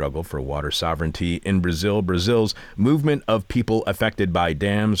 Inside the Struggle for Water Sovereignty in Brazil. Brazil's movement of people affected by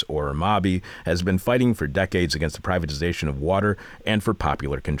dams, or MABI, has been fighting for decades against the privatization of water and for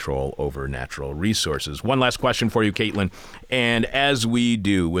popular control over natural resources. One last question for you, Caitlin. And as we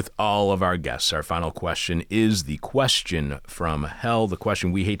do with all of our guests, our final question is the question from hell, the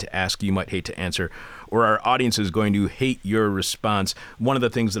question we hate to ask, you might hate to answer, or our audience is going to hate your response. One of the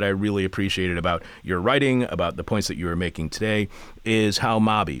things that I really appreciated about your writing, about the points that you were making today, is how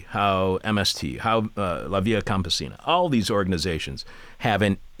MABI, how MST, how La Via Campesina, all these organizations have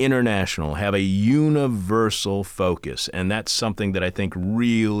an international, have a universal focus. And that's something that I think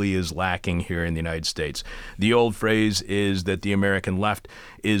really is lacking here in the United States. The old phrase is that the American left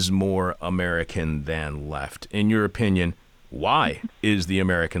is more American than left. In your opinion, why is the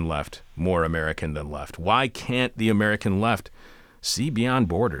American left more American than left? Why can't the American left see beyond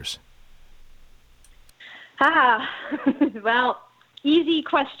borders? Well, easy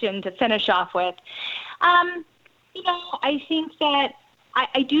question to finish off with. I think that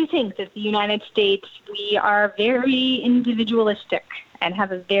I do think that the United States, we are very individualistic and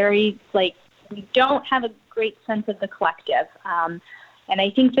have a very, we don't have a great sense of the collective. And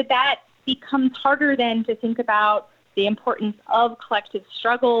I think that becomes harder then to think about the importance of collective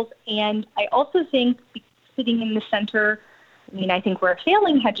struggles. And I also think sitting in the center, I think we're a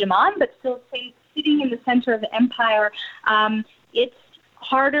failing hegemon, but still sitting in the center of the empire, it's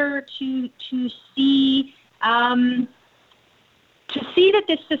harder to see that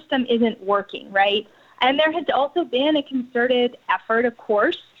this system isn't working, right? And there has also been a concerted effort, of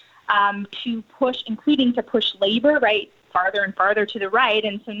course, to push, including to push labor, right, farther and farther to the right.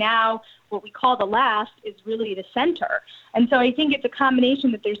 And so now what we call the left is really the center. And so I think it's a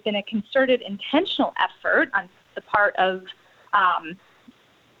combination that there's been a concerted, intentional effort on the part of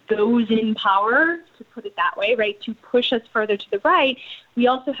those in power, to put it that way, right, to push us further to the right. We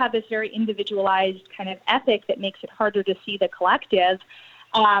also have this very individualized kind of ethic that makes it harder to see the collective.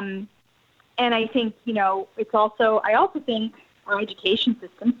 And I think, it's also, I also think our education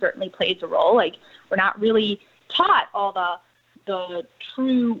system certainly plays a role. Like, we're not really taught all the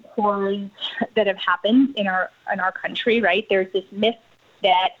true horrors that have happened in our country, right? There's this myth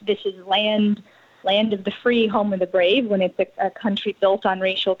that this is land of the free, home of the brave, when it's a country built on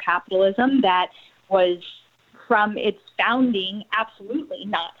racial capitalism that was, from its founding, absolutely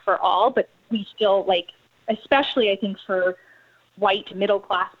not for all, but we still, especially I think for white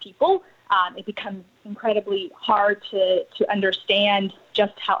middle-class people, it becomes incredibly hard to understand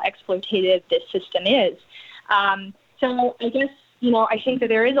just how exploitative this system is. So I guess, I think that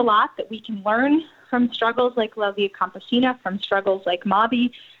there is a lot that we can learn from struggles like La Via Campesina, from struggles like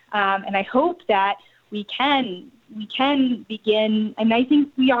MABI, and I hope that we can begin, and I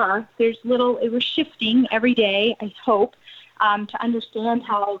think we are. We're shifting every day, I hope, to understand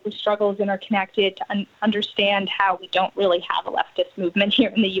how the struggle is interconnected, to understand how we don't really have a leftist movement here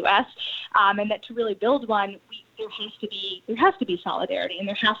in the U.S., and that to really build one, there has to be solidarity, and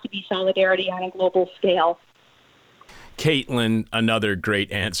there has to be solidarity on a global scale. Caitlin, another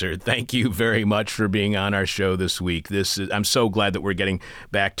great answer. Thank you very much for being on our show this week. I'm so glad that we're getting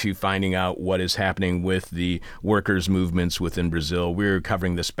back to finding out what is happening with the workers' movements within Brazil. We were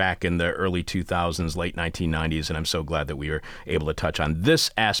covering this back in the early 2000s, late 1990s, and I'm so glad that we were able to touch on this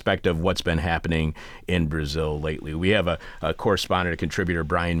aspect of what's been happening in Brazil lately. We have a correspondent, a contributor,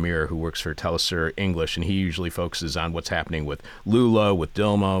 Brian Muir, who works for Telesur English, and he usually focuses on what's happening with Lula, with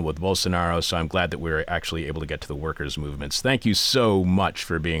Dilma, with Bolsonaro, so I'm glad that we were actually able to get to the workers' movements. Thank you so much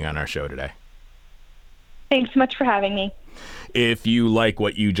for being on our show today. Thanks so much for having me. If you like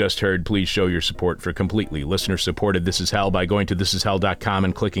what you just heard, please show your support for completely listener-supported This Is Hell by going to thisishell.com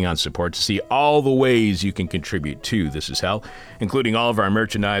and clicking on support to see all the ways you can contribute to This Is Hell, including all of our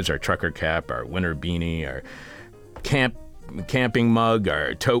merchandise, our trucker cap, our winter beanie, our camping mug,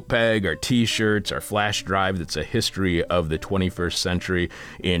 our tote bag, our t-shirts, our flash drive that's a history of the 21st century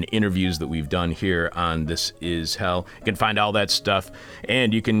in interviews that we've done here on This Is Hell. You can find all that stuff,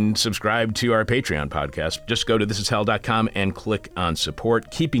 and you can subscribe to our Patreon podcast. Just go to thisishell.com and click on support.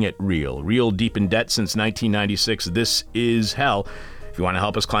 Keeping it real deep in debt since 1996. This is Hell. If you want to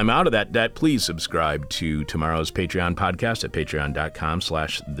help us climb out of that debt, please subscribe to tomorrow's Patreon podcast at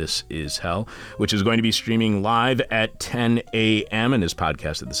patreon.com/thisishell, which is going to be streaming live at 10 a.m. and is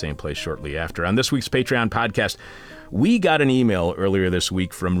podcast at the same place shortly after. On this week's Patreon podcast, we got an email earlier this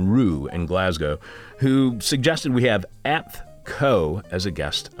week from Rue in Glasgow, who suggested we have Apth Ko as a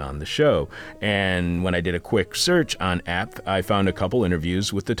guest on the show. And when I did a quick search on Apth, I found a couple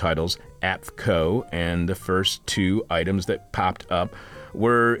interviews with the titles Apth Ko, and the first two items that popped up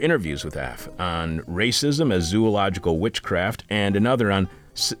were interviews with Apth on racism as zoological witchcraft and another on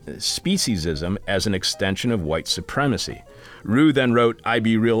speciesism as an extension of white supremacy. Rue then wrote, "I'd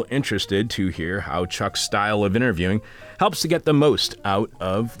be real interested to hear how Chuck's style of interviewing helps to get the most out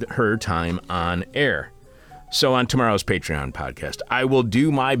of her time on air." So on tomorrow's Patreon podcast, I will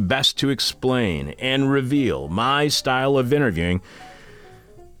do my best to explain and reveal my style of interviewing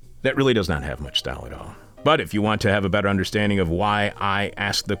that really does not have much style at all. But if you want to have a better understanding of why I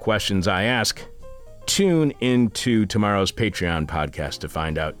ask the questions I ask, tune into tomorrow's Patreon podcast to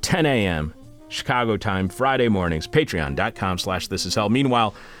find out. 10 a.m. Chicago time, Friday mornings, patreon.com/thisishell.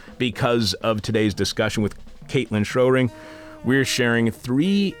 Meanwhile, because of today's discussion with Caitlin Schroering, we're sharing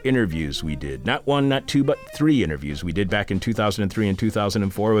 3 interviews we did. Not 1, not 2, but 3 interviews we did back in 2003 and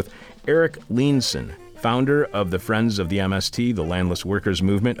 2004 with Eric Leanson, founder of the Friends of the MST, the Landless Workers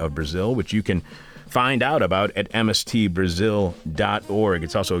Movement of Brazil, which you can find out about at mstbrazil.org.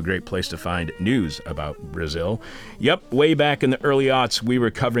 It's also a great place to find news about Brazil. Yep, way back in the early aughts, we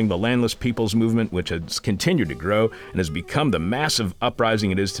were covering the Landless Peoples Movement, which has continued to grow and has become the massive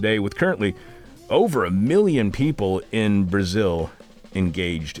uprising it is today, with currently over 1 million people in Brazil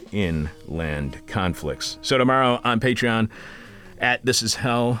engaged in land conflicts. So tomorrow on Patreon at This Is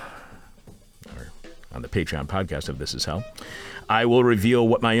Hell, or on the Patreon podcast of This Is Hell, I will reveal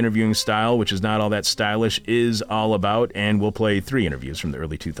what my interviewing style, which is not all that stylish, is all about, and we'll play 3 interviews from the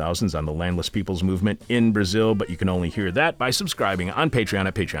early 2000s on the Landless Peoples Movement in Brazil, but you can only hear that by subscribing on Patreon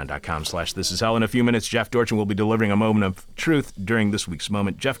at patreon.com/thisishell. In a few minutes, Jeff Dorchen will be delivering a moment of truth during this week's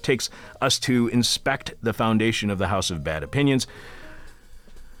moment. Jeff takes us to inspect the foundation of the House of Bad Opinions.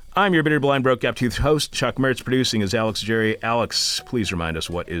 I'm your bitter, blind, broke, gap-toothed host. Chuck Mertz. Producing is Alex Jerry. Alex, please remind us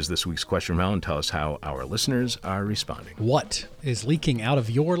what is this week's question from hell and tell us how our listeners are responding. What is leaking out of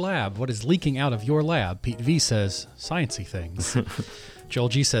your lab? What is leaking out of your lab? Pete V says, sciencey things. Joel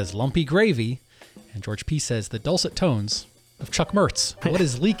G says, lumpy gravy. And George P says, the dulcet tones of Chuck Mertz. What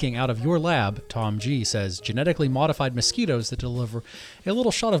is leaking out of your lab? Tom G says, genetically modified mosquitoes that deliver a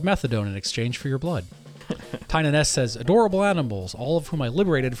little shot of methadone in exchange for your blood. Tynan S says, adorable animals, all of whom I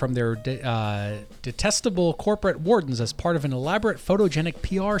liberated from their detestable corporate wardens as part of an elaborate photogenic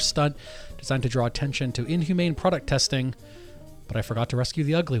PR stunt designed to draw attention to inhumane product testing, but I forgot to rescue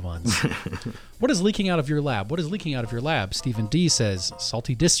the ugly ones. What is leaking out of your lab? What is leaking out of your lab? Stephen D says,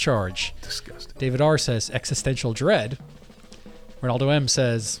 salty discharge. Disgusting. David R says, existential dread. Ronaldo M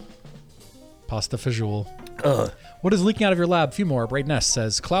says, pasta visual. Ugh. What is leaking out of your lab? A few more. Braden S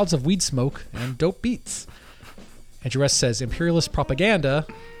says, clouds of weed smoke and dope beats. Andrew S says, imperialist propaganda.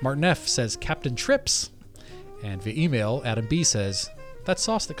 Martin F says, Captain Trips. And via email, Adam B says, that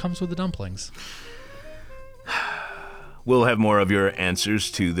sauce that comes with the dumplings. We'll have more of your answers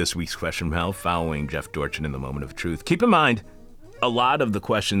to this week's question from hell following Jeff Dorchen in the moment of truth. Keep in mind, a lot of the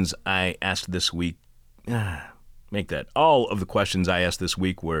questions I asked this week, all of the questions I asked this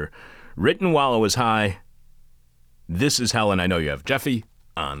week were written while I was high. This is hell, and I know you have Jeffy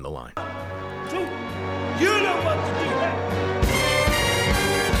on the line. You know what to do.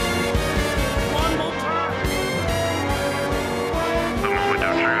 One more time.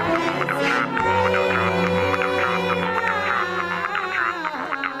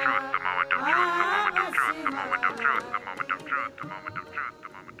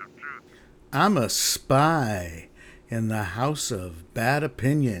 I'm a spy in the house of bad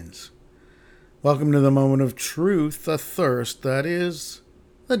opinions. Welcome to the moment of truth, the thirst that is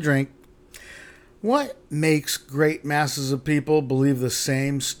the drink. What makes great masses of people believe the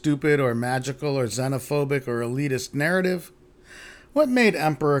same stupid or magical or xenophobic or elitist narrative? What made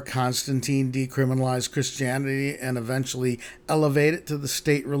Emperor Constantine decriminalize Christianity and eventually elevate it to the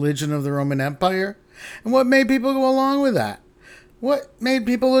state religion of the Roman Empire? And what made people go along with that? What made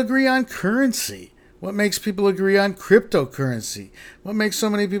people agree on currency? What makes people agree on cryptocurrency? What makes so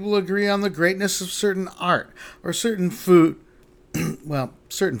many people agree on the greatness of certain art or certain food? Well,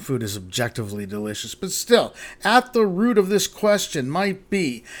 certain food is objectively delicious, but still, at the root of this question might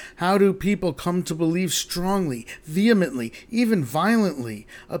be, how do people come to believe strongly, vehemently, even violently,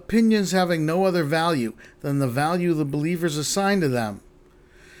 opinions having no other value than the value the believers assign to them?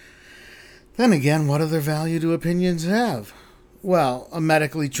 Then again, what other value do opinions have? Well, a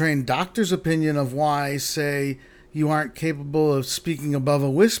medically trained doctor's opinion of why, say, you aren't capable of speaking above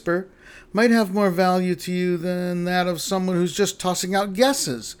a whisper might have more value to you than that of someone who's just tossing out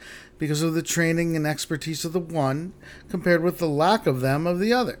guesses because of the training and expertise of the one compared with the lack of them of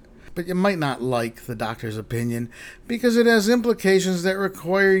the other. But you might not like the doctor's opinion because it has implications that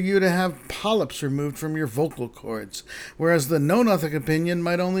require you to have polyps removed from your vocal cords, whereas the know-nothing opinion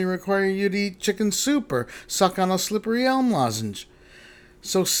might only require you to eat chicken soup or suck on a slippery elm lozenge.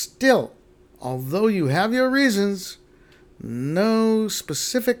 So still, although you have your reasons, no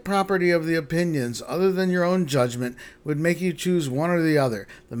specific property of the opinions other than your own judgment would make you choose one or the other.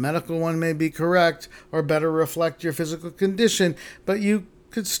 The medical one may be correct or better reflect your physical condition, but you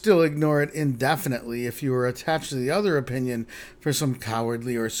could still ignore it indefinitely if you were attached to the other opinion for some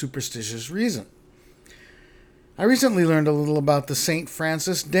cowardly or superstitious reason. I recently learned a little about the St.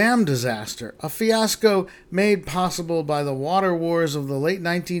 Francis Dam disaster, a fiasco made possible by the water wars of the late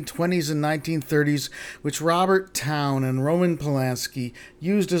 1920s and 1930s, which Robert Towne and Roman Polanski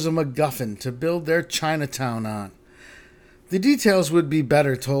used as a MacGuffin to build their Chinatown on. The details would be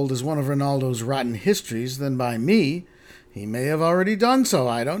better told as one of Ronaldo's rotten histories than by me. He may have already done so,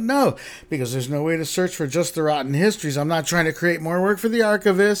 I don't know, because there's no way to search for just the rotten histories. I'm not trying to create more work for the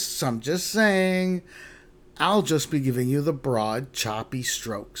archivists, I'm just saying. I'll just be giving you the broad, choppy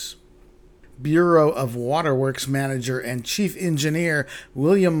strokes. Bureau of Waterworks manager and chief engineer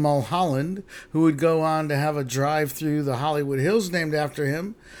William Mulholland, who would go on to have a drive through the Hollywood Hills named after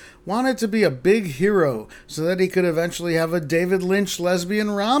him, wanted to be a big hero so that he could eventually have a David Lynch lesbian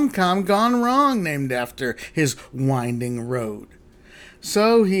rom-com gone wrong named after his winding road.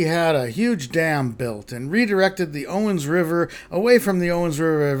 So he had a huge dam built and redirected the Owens River away from the Owens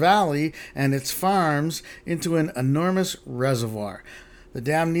River Valley and its farms into an enormous reservoir. The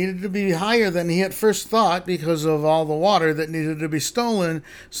dam needed to be higher than he at first thought because of all the water that needed to be stolen,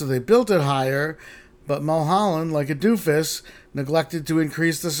 so they built it higher, but Mulholland, like a doofus, neglected to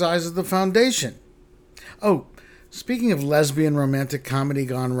increase the size of the foundation. Oh, speaking of lesbian romantic comedy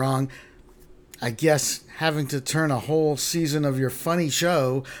gone wrong, I guess having to turn a whole season of your funny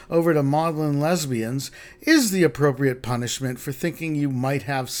show over to maudlin lesbians is the appropriate punishment for thinking you might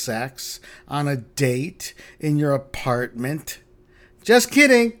have sex on a date in your apartment. Just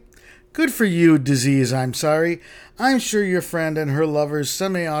kidding. Good for you, disease, I'm sorry. I'm sure your friend and her lover's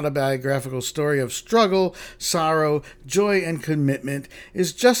semi-autobiographical story of struggle, sorrow, joy, and commitment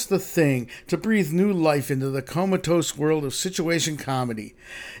is just the thing to breathe new life into the comatose world of situation comedy.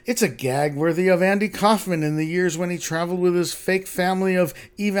 It's a gag worthy of Andy Kaufman in the years when he traveled with his fake family of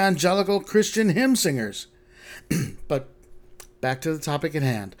evangelical Christian hymn singers. But back to the topic at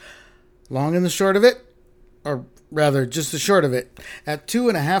hand. Long and the short of it, or rather, just the short of it, at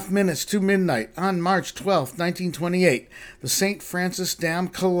 2.5 minutes to midnight on March 12, 1928, the St. Francis Dam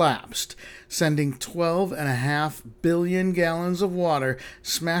collapsed, sending 12.5 billion gallons of water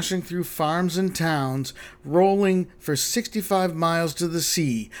smashing through farms and towns, rolling for 65 miles to the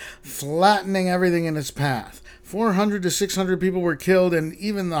sea, flattening everything in its path. 400 to 600 people were killed, and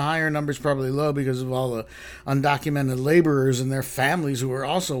even the higher number's probably low because of all the undocumented laborers and their families who were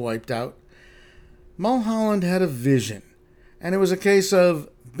also wiped out. Mulholland had a vision, and it was a case of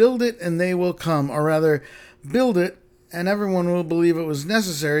build it and they will come, or rather, build it and everyone will believe it was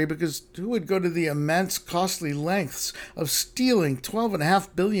necessary, because who would go to the immense, costly lengths of stealing 12.5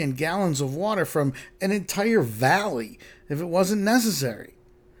 billion gallons of water from an entire valley if it wasn't necessary?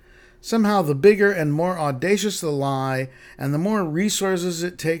 Somehow, the bigger and more audacious the lie, and the more resources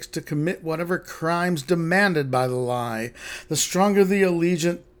it takes to commit whatever crimes demanded by the lie, the stronger the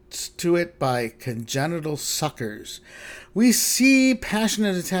allegiance to it by congenital suckers. We see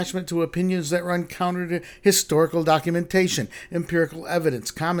passionate attachment to opinions that run counter to historical documentation, empirical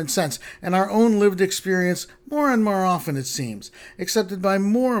evidence, common sense, and our own lived experience more and more often, it seems, accepted by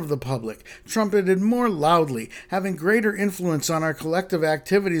more of the public, trumpeted more loudly, having greater influence on our collective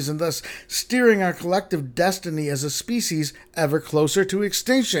activities and thus steering our collective destiny as a species ever closer to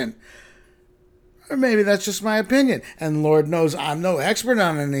extinction. Or maybe that's just my opinion, and Lord knows I'm no expert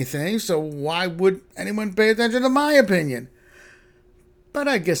on anything, so why would anyone pay attention to my opinion? But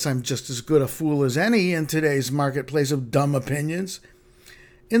I guess I'm just as good a fool as any in today's marketplace of dumb opinions.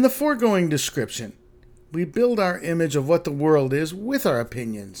 In the foregoing description, we build our image of what the world is with our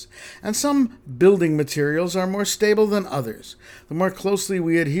opinions, and some building materials are more stable than others. The more closely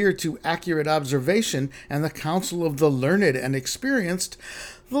we adhere to accurate observation and the counsel of the learned and experienced,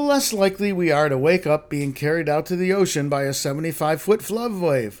 the less likely we are to wake up being carried out to the ocean by a 75-foot flood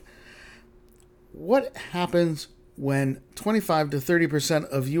wave. What happens when 25 to 30%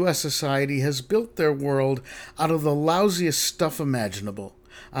 of U.S. society has built their world out of the lousiest stuff imaginable?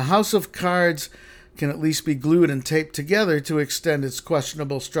 A house of cards can at least be glued and taped together to extend its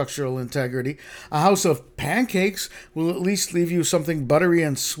questionable structural integrity. A house of pancakes will at least leave you something buttery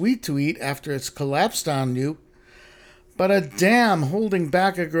and sweet to eat after it's collapsed on you. But a dam holding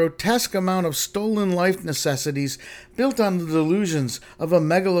back a grotesque amount of stolen life necessities built on the delusions of a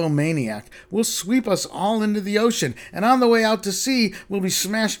megalomaniac will sweep us all into the ocean, and on the way out to sea will be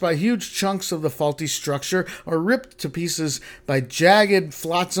smashed by huge chunks of the faulty structure or ripped to pieces by jagged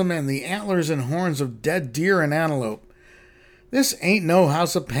flotsam and the antlers and horns of dead deer and antelope. This ain't no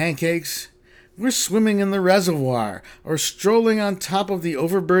house of pancakes. We're swimming in the reservoir or strolling on top of the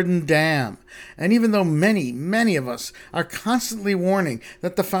overburdened dam. And even though many, many of us are constantly warning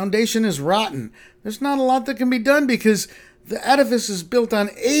that the foundation is rotten, there's not a lot that can be done because the edifice is built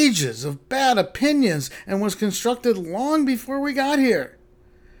on ages of bad opinions and was constructed long before we got here.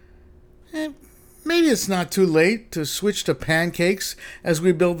 Maybe it's not too late to switch to pancakes as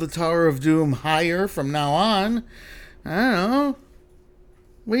we build the Tower of Doom higher from now on. I don't know.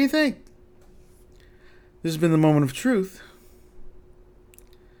 What do you think? This has been the Moment of Truth.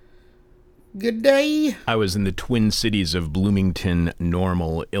 Good day. I was in the Twin Cities of Bloomington,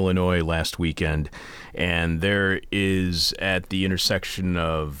 Normal, Illinois last weekend, and there is at the intersection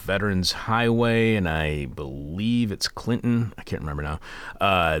of Veterans Highway and I believe it's Clinton, I can't remember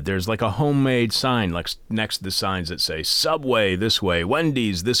now, there's like a homemade sign like next to the signs that say Subway this way,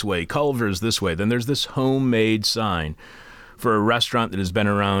 Wendy's this way, Culver's this way. Then there's this homemade sign for a restaurant that has been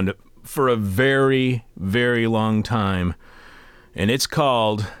around for a very, very long time, and it's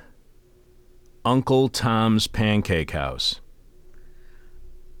called Uncle Tom's Pancake House.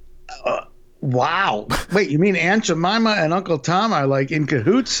 Wow. Wait, you mean Aunt Jemima and Uncle Tom are like in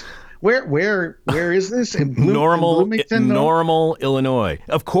cahoots? Where is this? In Bloomington? Normal, Illinois.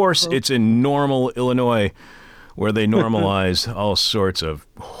 Of course, it's in Normal, Illinois, where they normalize all sorts of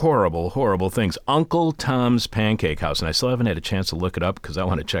horrible, horrible things. Uncle Tom's Pancake House. And I still haven't had a chance to look it up because I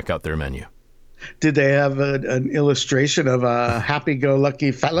want to check out their menu. Did they have an illustration of a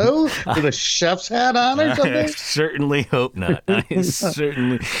happy-go-lucky fellow with a chef's hat on or something? I certainly hope not. I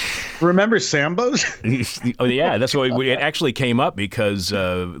certainly... Remember Sambo's? Oh, yeah, that's what it actually came up because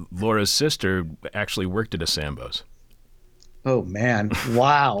Laura's sister actually worked at a Sambo's. Oh, man.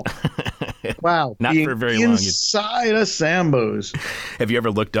 Wow. Wow. Not for very long. Inside a Sambo's. Have you ever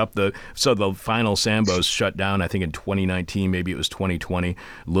looked up the final Sambo's shut down, I think in 2019, maybe it was 2020.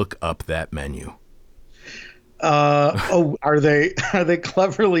 Look up that menu. Are they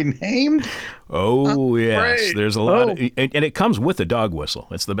cleverly named? Oh, yes. Great. There's a lot and it comes with a dog whistle.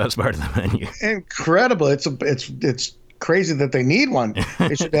 It's the best part of the menu. Incredible. It's crazy that they need one.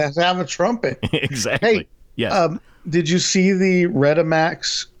 They should have a trumpet. Exactly. Hey, yes. Did you see the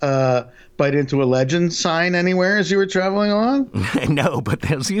Redemax Bite into a Legend sign anywhere as you were traveling along? No, but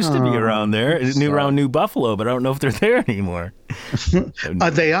those used to be around there. Around New Buffalo, but I don't know if they're there anymore.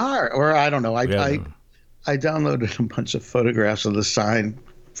 They are, or I don't know. I downloaded a bunch of photographs of the sign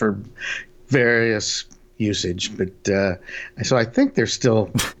for various usage, but so I think they're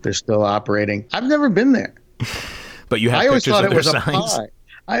still operating. I've never been there. But you have pictures of their signs?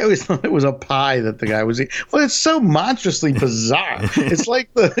 I always thought it was a pie that the guy was eating. Well, it's so monstrously bizarre. It's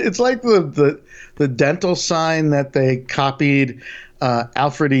like the dental sign that they copied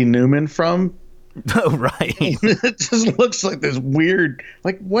Alfred E. Newman from. Oh, right. It just looks like this weird.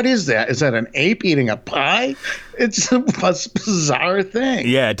 Like, what is that? Is that an ape eating a pie? It's a bizarre thing.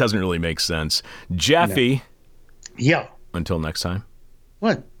 Yeah, it doesn't really make sense. Jeffy. No. Yeah. Until next time.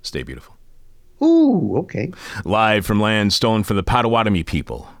 What? Stay beautiful. Ooh, okay. Live from land stolen from the Potawatomi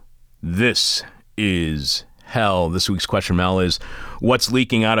people, this is hell. This week's question from hell is, what's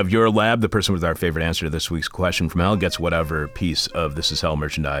leaking out of your lab? The person with our favorite answer to this week's question from hell gets whatever piece of This Is Hell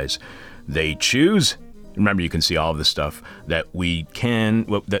merchandise they choose. Remember, you can see all of the stuff that we can,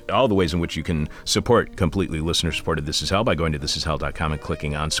 all the ways in which you can support completely listener-supported This Is Hell by going to thisishell.com and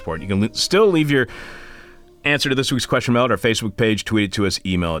clicking on support. You can still leave your answer to this week's question mail at our Facebook page, tweet it to us,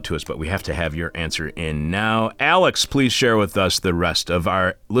 email it to us, but we have to have your answer in now. Alex, please share with us the rest of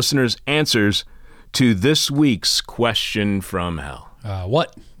our listeners' answers to this week's question from hell.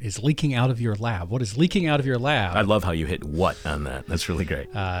 What is leaking out of your lab? What is leaking out of your lab? I love how you hit what on that. That's really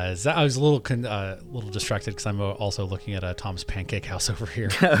great. I was a little distracted because I'm also looking at Tom's Pancake House over here.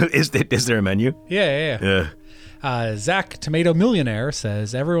 Is there a menu? Yeah. Zach Tomato Millionaire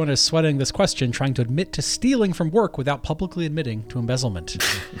says, everyone is sweating this question, trying to admit to stealing from work without publicly admitting to embezzlement.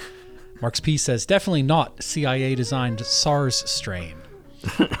 Marks P says, definitely not CIA-designed SARS strain.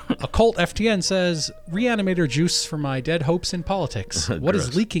 Occult FTN says, reanimator juice for my dead hopes in politics. What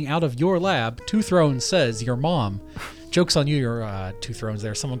is leaking out of your lab? Two Thrones says, your mom. Joke's on you, your Two Thrones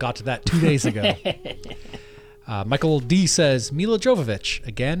there. Someone got to that 2 days ago. Michael D says, Mila Jovovich,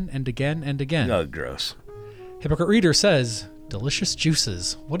 again and again and again. Oh, gross. Hypocrite Reader says, delicious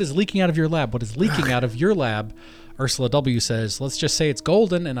juices. What is leaking out of your lab? What is leaking out of your lab? Ursula W says, let's just say it's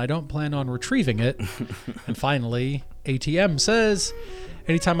golden and I don't plan on retrieving it. And finally, ATM says,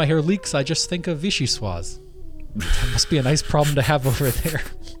 anytime I hear leaks, I just think of Vichy Swaz. That must be a nice problem to have over there.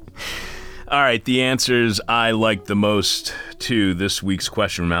 All right, the answers I like the most to this week's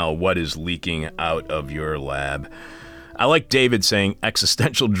question from hell, what is leaking out of your lab? I like David saying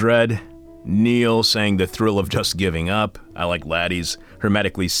existential dread. Neil saying the thrill of just giving up. I like Laddie's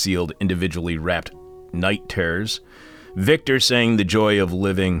hermetically sealed, individually wrapped night terrors. Victor saying the joy of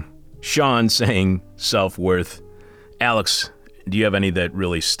living. Sean saying self-worth. Alex, do you have any that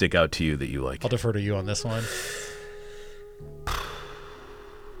really stick out to you that you like? I'll defer to you on this one.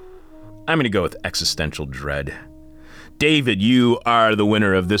 I'm going to go with existential dread. David, you are the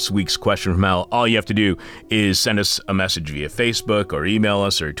winner of this week's question from hell. All you have to do is send us a message via Facebook or email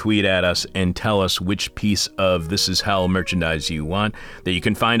us or tweet at us and tell us which piece of This Is Hell merchandise you want. That you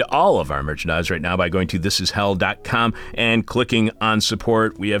can find all of our merchandise right now by going to thisishell.com and clicking on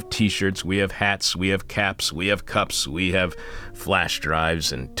support. We have t-shirts, we have hats, we have caps, we have cups, we have flash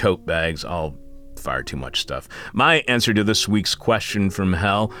drives and tote bags, all far too much stuff. My answer to this week's question from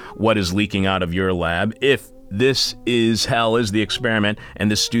hell, what is leaking out of your lab? If This Is Hell is the experiment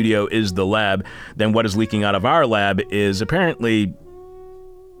and this studio is the lab, then what is leaking out of our lab is apparently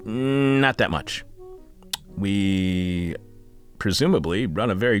not that much. We presumably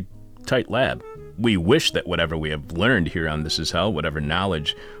run a very tight lab. We wish that whatever we have learned here on This Is Hell, whatever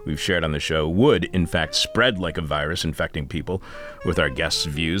knowledge we've shared on the show, would in fact spread like a virus, infecting people with our guests'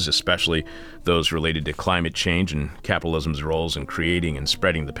 views, especially those related to climate change and capitalism's roles in creating and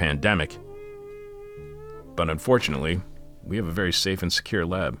spreading the pandemic. But unfortunately, we have a very safe and secure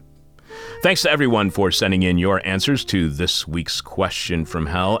lab. Thanks to everyone for sending in your answers to this week's question from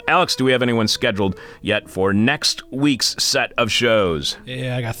hell. Alex, do we have anyone scheduled yet for next week's set of shows?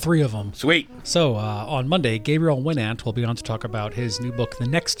 Yeah, I got 3 of them. Sweet. So on Monday, Gabriel Winant will be on to talk about his new book, The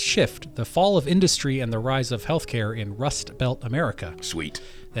Next Shift, The Fall of Industry and the Rise of Healthcare in Rust Belt America. Sweet.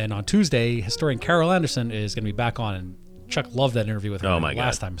 Then on Tuesday, historian Carol Anderson is going to be back on, and Chuck loved that interview with her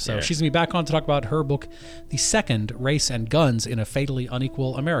last time. So yeah. She's going to be back on to talk about her book, The Second, Race and Guns in a Fatally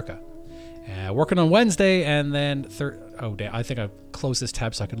Unequal America. Working on Wednesday, and then I think I closed this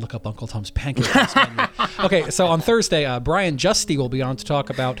tab so I could look up Uncle Tom's Pancake House menu. Okay, so on Thursday, Brian Justy will be on to talk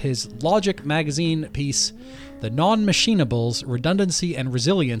about his Logic magazine piece, The Non-Machinables, Redundancy and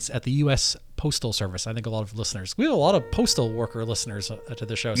Resilience at the U.S. Postal Service. I think a lot of listeners. We have a lot of postal worker listeners to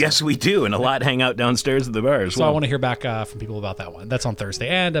the show. Yes, we do, and a lot hang out downstairs at the bar as well. So I want to hear back from people about that one. That's on Thursday,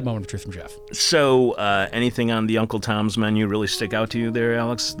 and a moment of truth from Jeff. So, anything on the Uncle Tom's menu really stick out to you there,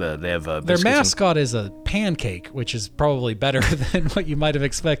 Alex? They have their mascot is a pancake, which is probably better than what you might have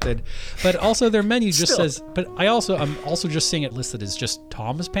expected. But also their menu just says. But I'm also just seeing it listed as just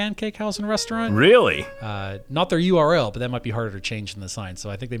Tom's Pancake House and Restaurant. Really? Not their URL, but that might be harder to change in the sign.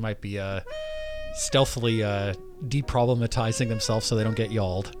 So I think they might be stealthily deproblematizing themselves so they don't get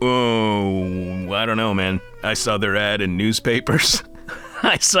yawled. Oh, I don't know, man. I saw their ad in newspapers.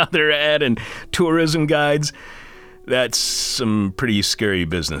 I saw their ad in tourism guides. That's some pretty scary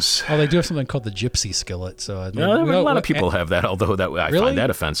business. Oh, they do have something called the Gypsy Skillet. So a lot of people have that, although I really? Find that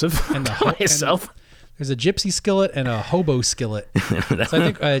offensive myself. There's a Gypsy Skillet and a Hobo Skillet. So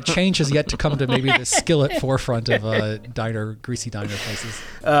I think change has yet to come to maybe the skillet forefront of greasy diner places.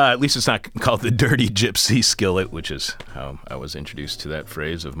 At least it's not called the Dirty Gypsy Skillet, which is how I was introduced to that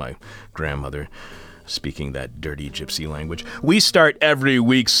phrase of my grandmother. speaking that dirty gypsy language. We start every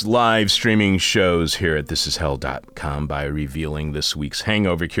week's live streaming shows here at thisishell.com by revealing this week's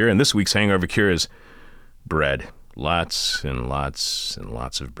hangover cure. And this week's hangover cure is bread. Lots and lots and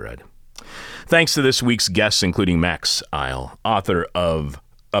lots of bread. Thanks to this week's guests, including Max Isle, author of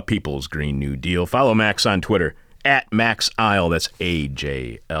A People's Green New Deal. Follow Max on Twitter at Max Isle. That's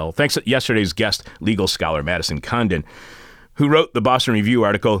AJL. Thanks to yesterday's guest, legal scholar Madison Condon, who wrote the Boston Review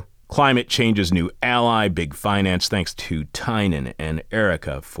article, Climate Change's New Ally, Big Finance. Thanks to Tynan and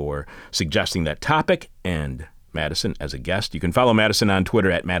Erica for suggesting that topic and Madison as a guest. You can follow Madison on Twitter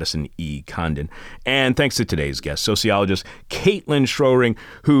at Madison E. Condon. And thanks to today's guest, sociologist Caitlin Schroering,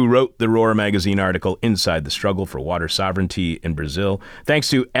 who wrote the Roar magazine article, Inside the Struggle for Water Sovereignty in Brazil. Thanks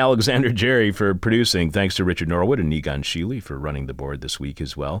to Alexander Jerry for producing. Thanks to Richard Norwood and Nigan Sheely for running the board this week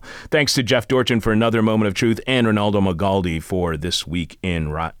as well. Thanks to Jeff Dorchin for another moment of truth, and Ronaldo Magaldi for This Week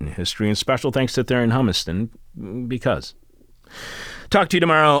in Rotten History. And special thanks to Theron Humiston, because... Talk to you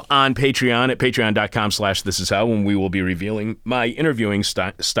tomorrow on Patreon at patreon.com/thisishell, when we will be revealing my interviewing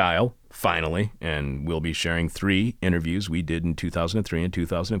style, finally, and we'll be sharing 3 interviews we did in 2003 and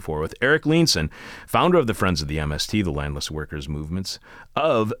 2004 with Eric Leanson, founder of the Friends of the MST, the Landless Workers Movements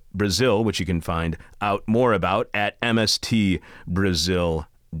of Brazil, which you can find out more about at mstbrazil.org.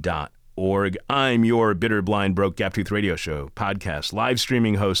 I'm your bitter, blind, broke, gap-toothed radio show, podcast, live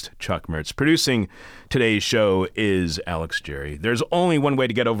streaming host, Chuck Mertz. Producing today's show is Alex Jerry. There's only one way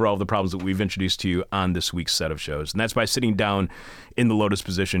to get over all of the problems that we've introduced to you on this week's set of shows, and that's by sitting down in the lotus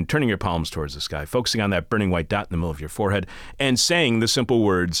position, turning your palms towards the sky, focusing on that burning white dot in the middle of your forehead, and saying the simple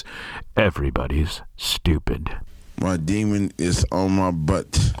words, everybody's stupid. My demon is on my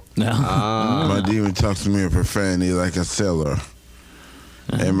butt. My demon talks to me in profanity like a sailor.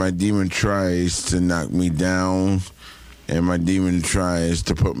 And my demon tries to knock me down, and my demon tries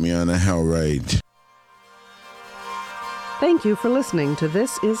to put me on a hell ride. Thank you for listening to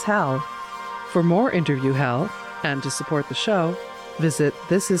This Is Hell. For more interview hell and to support the show, visit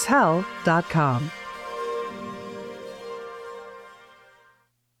thisishell.com.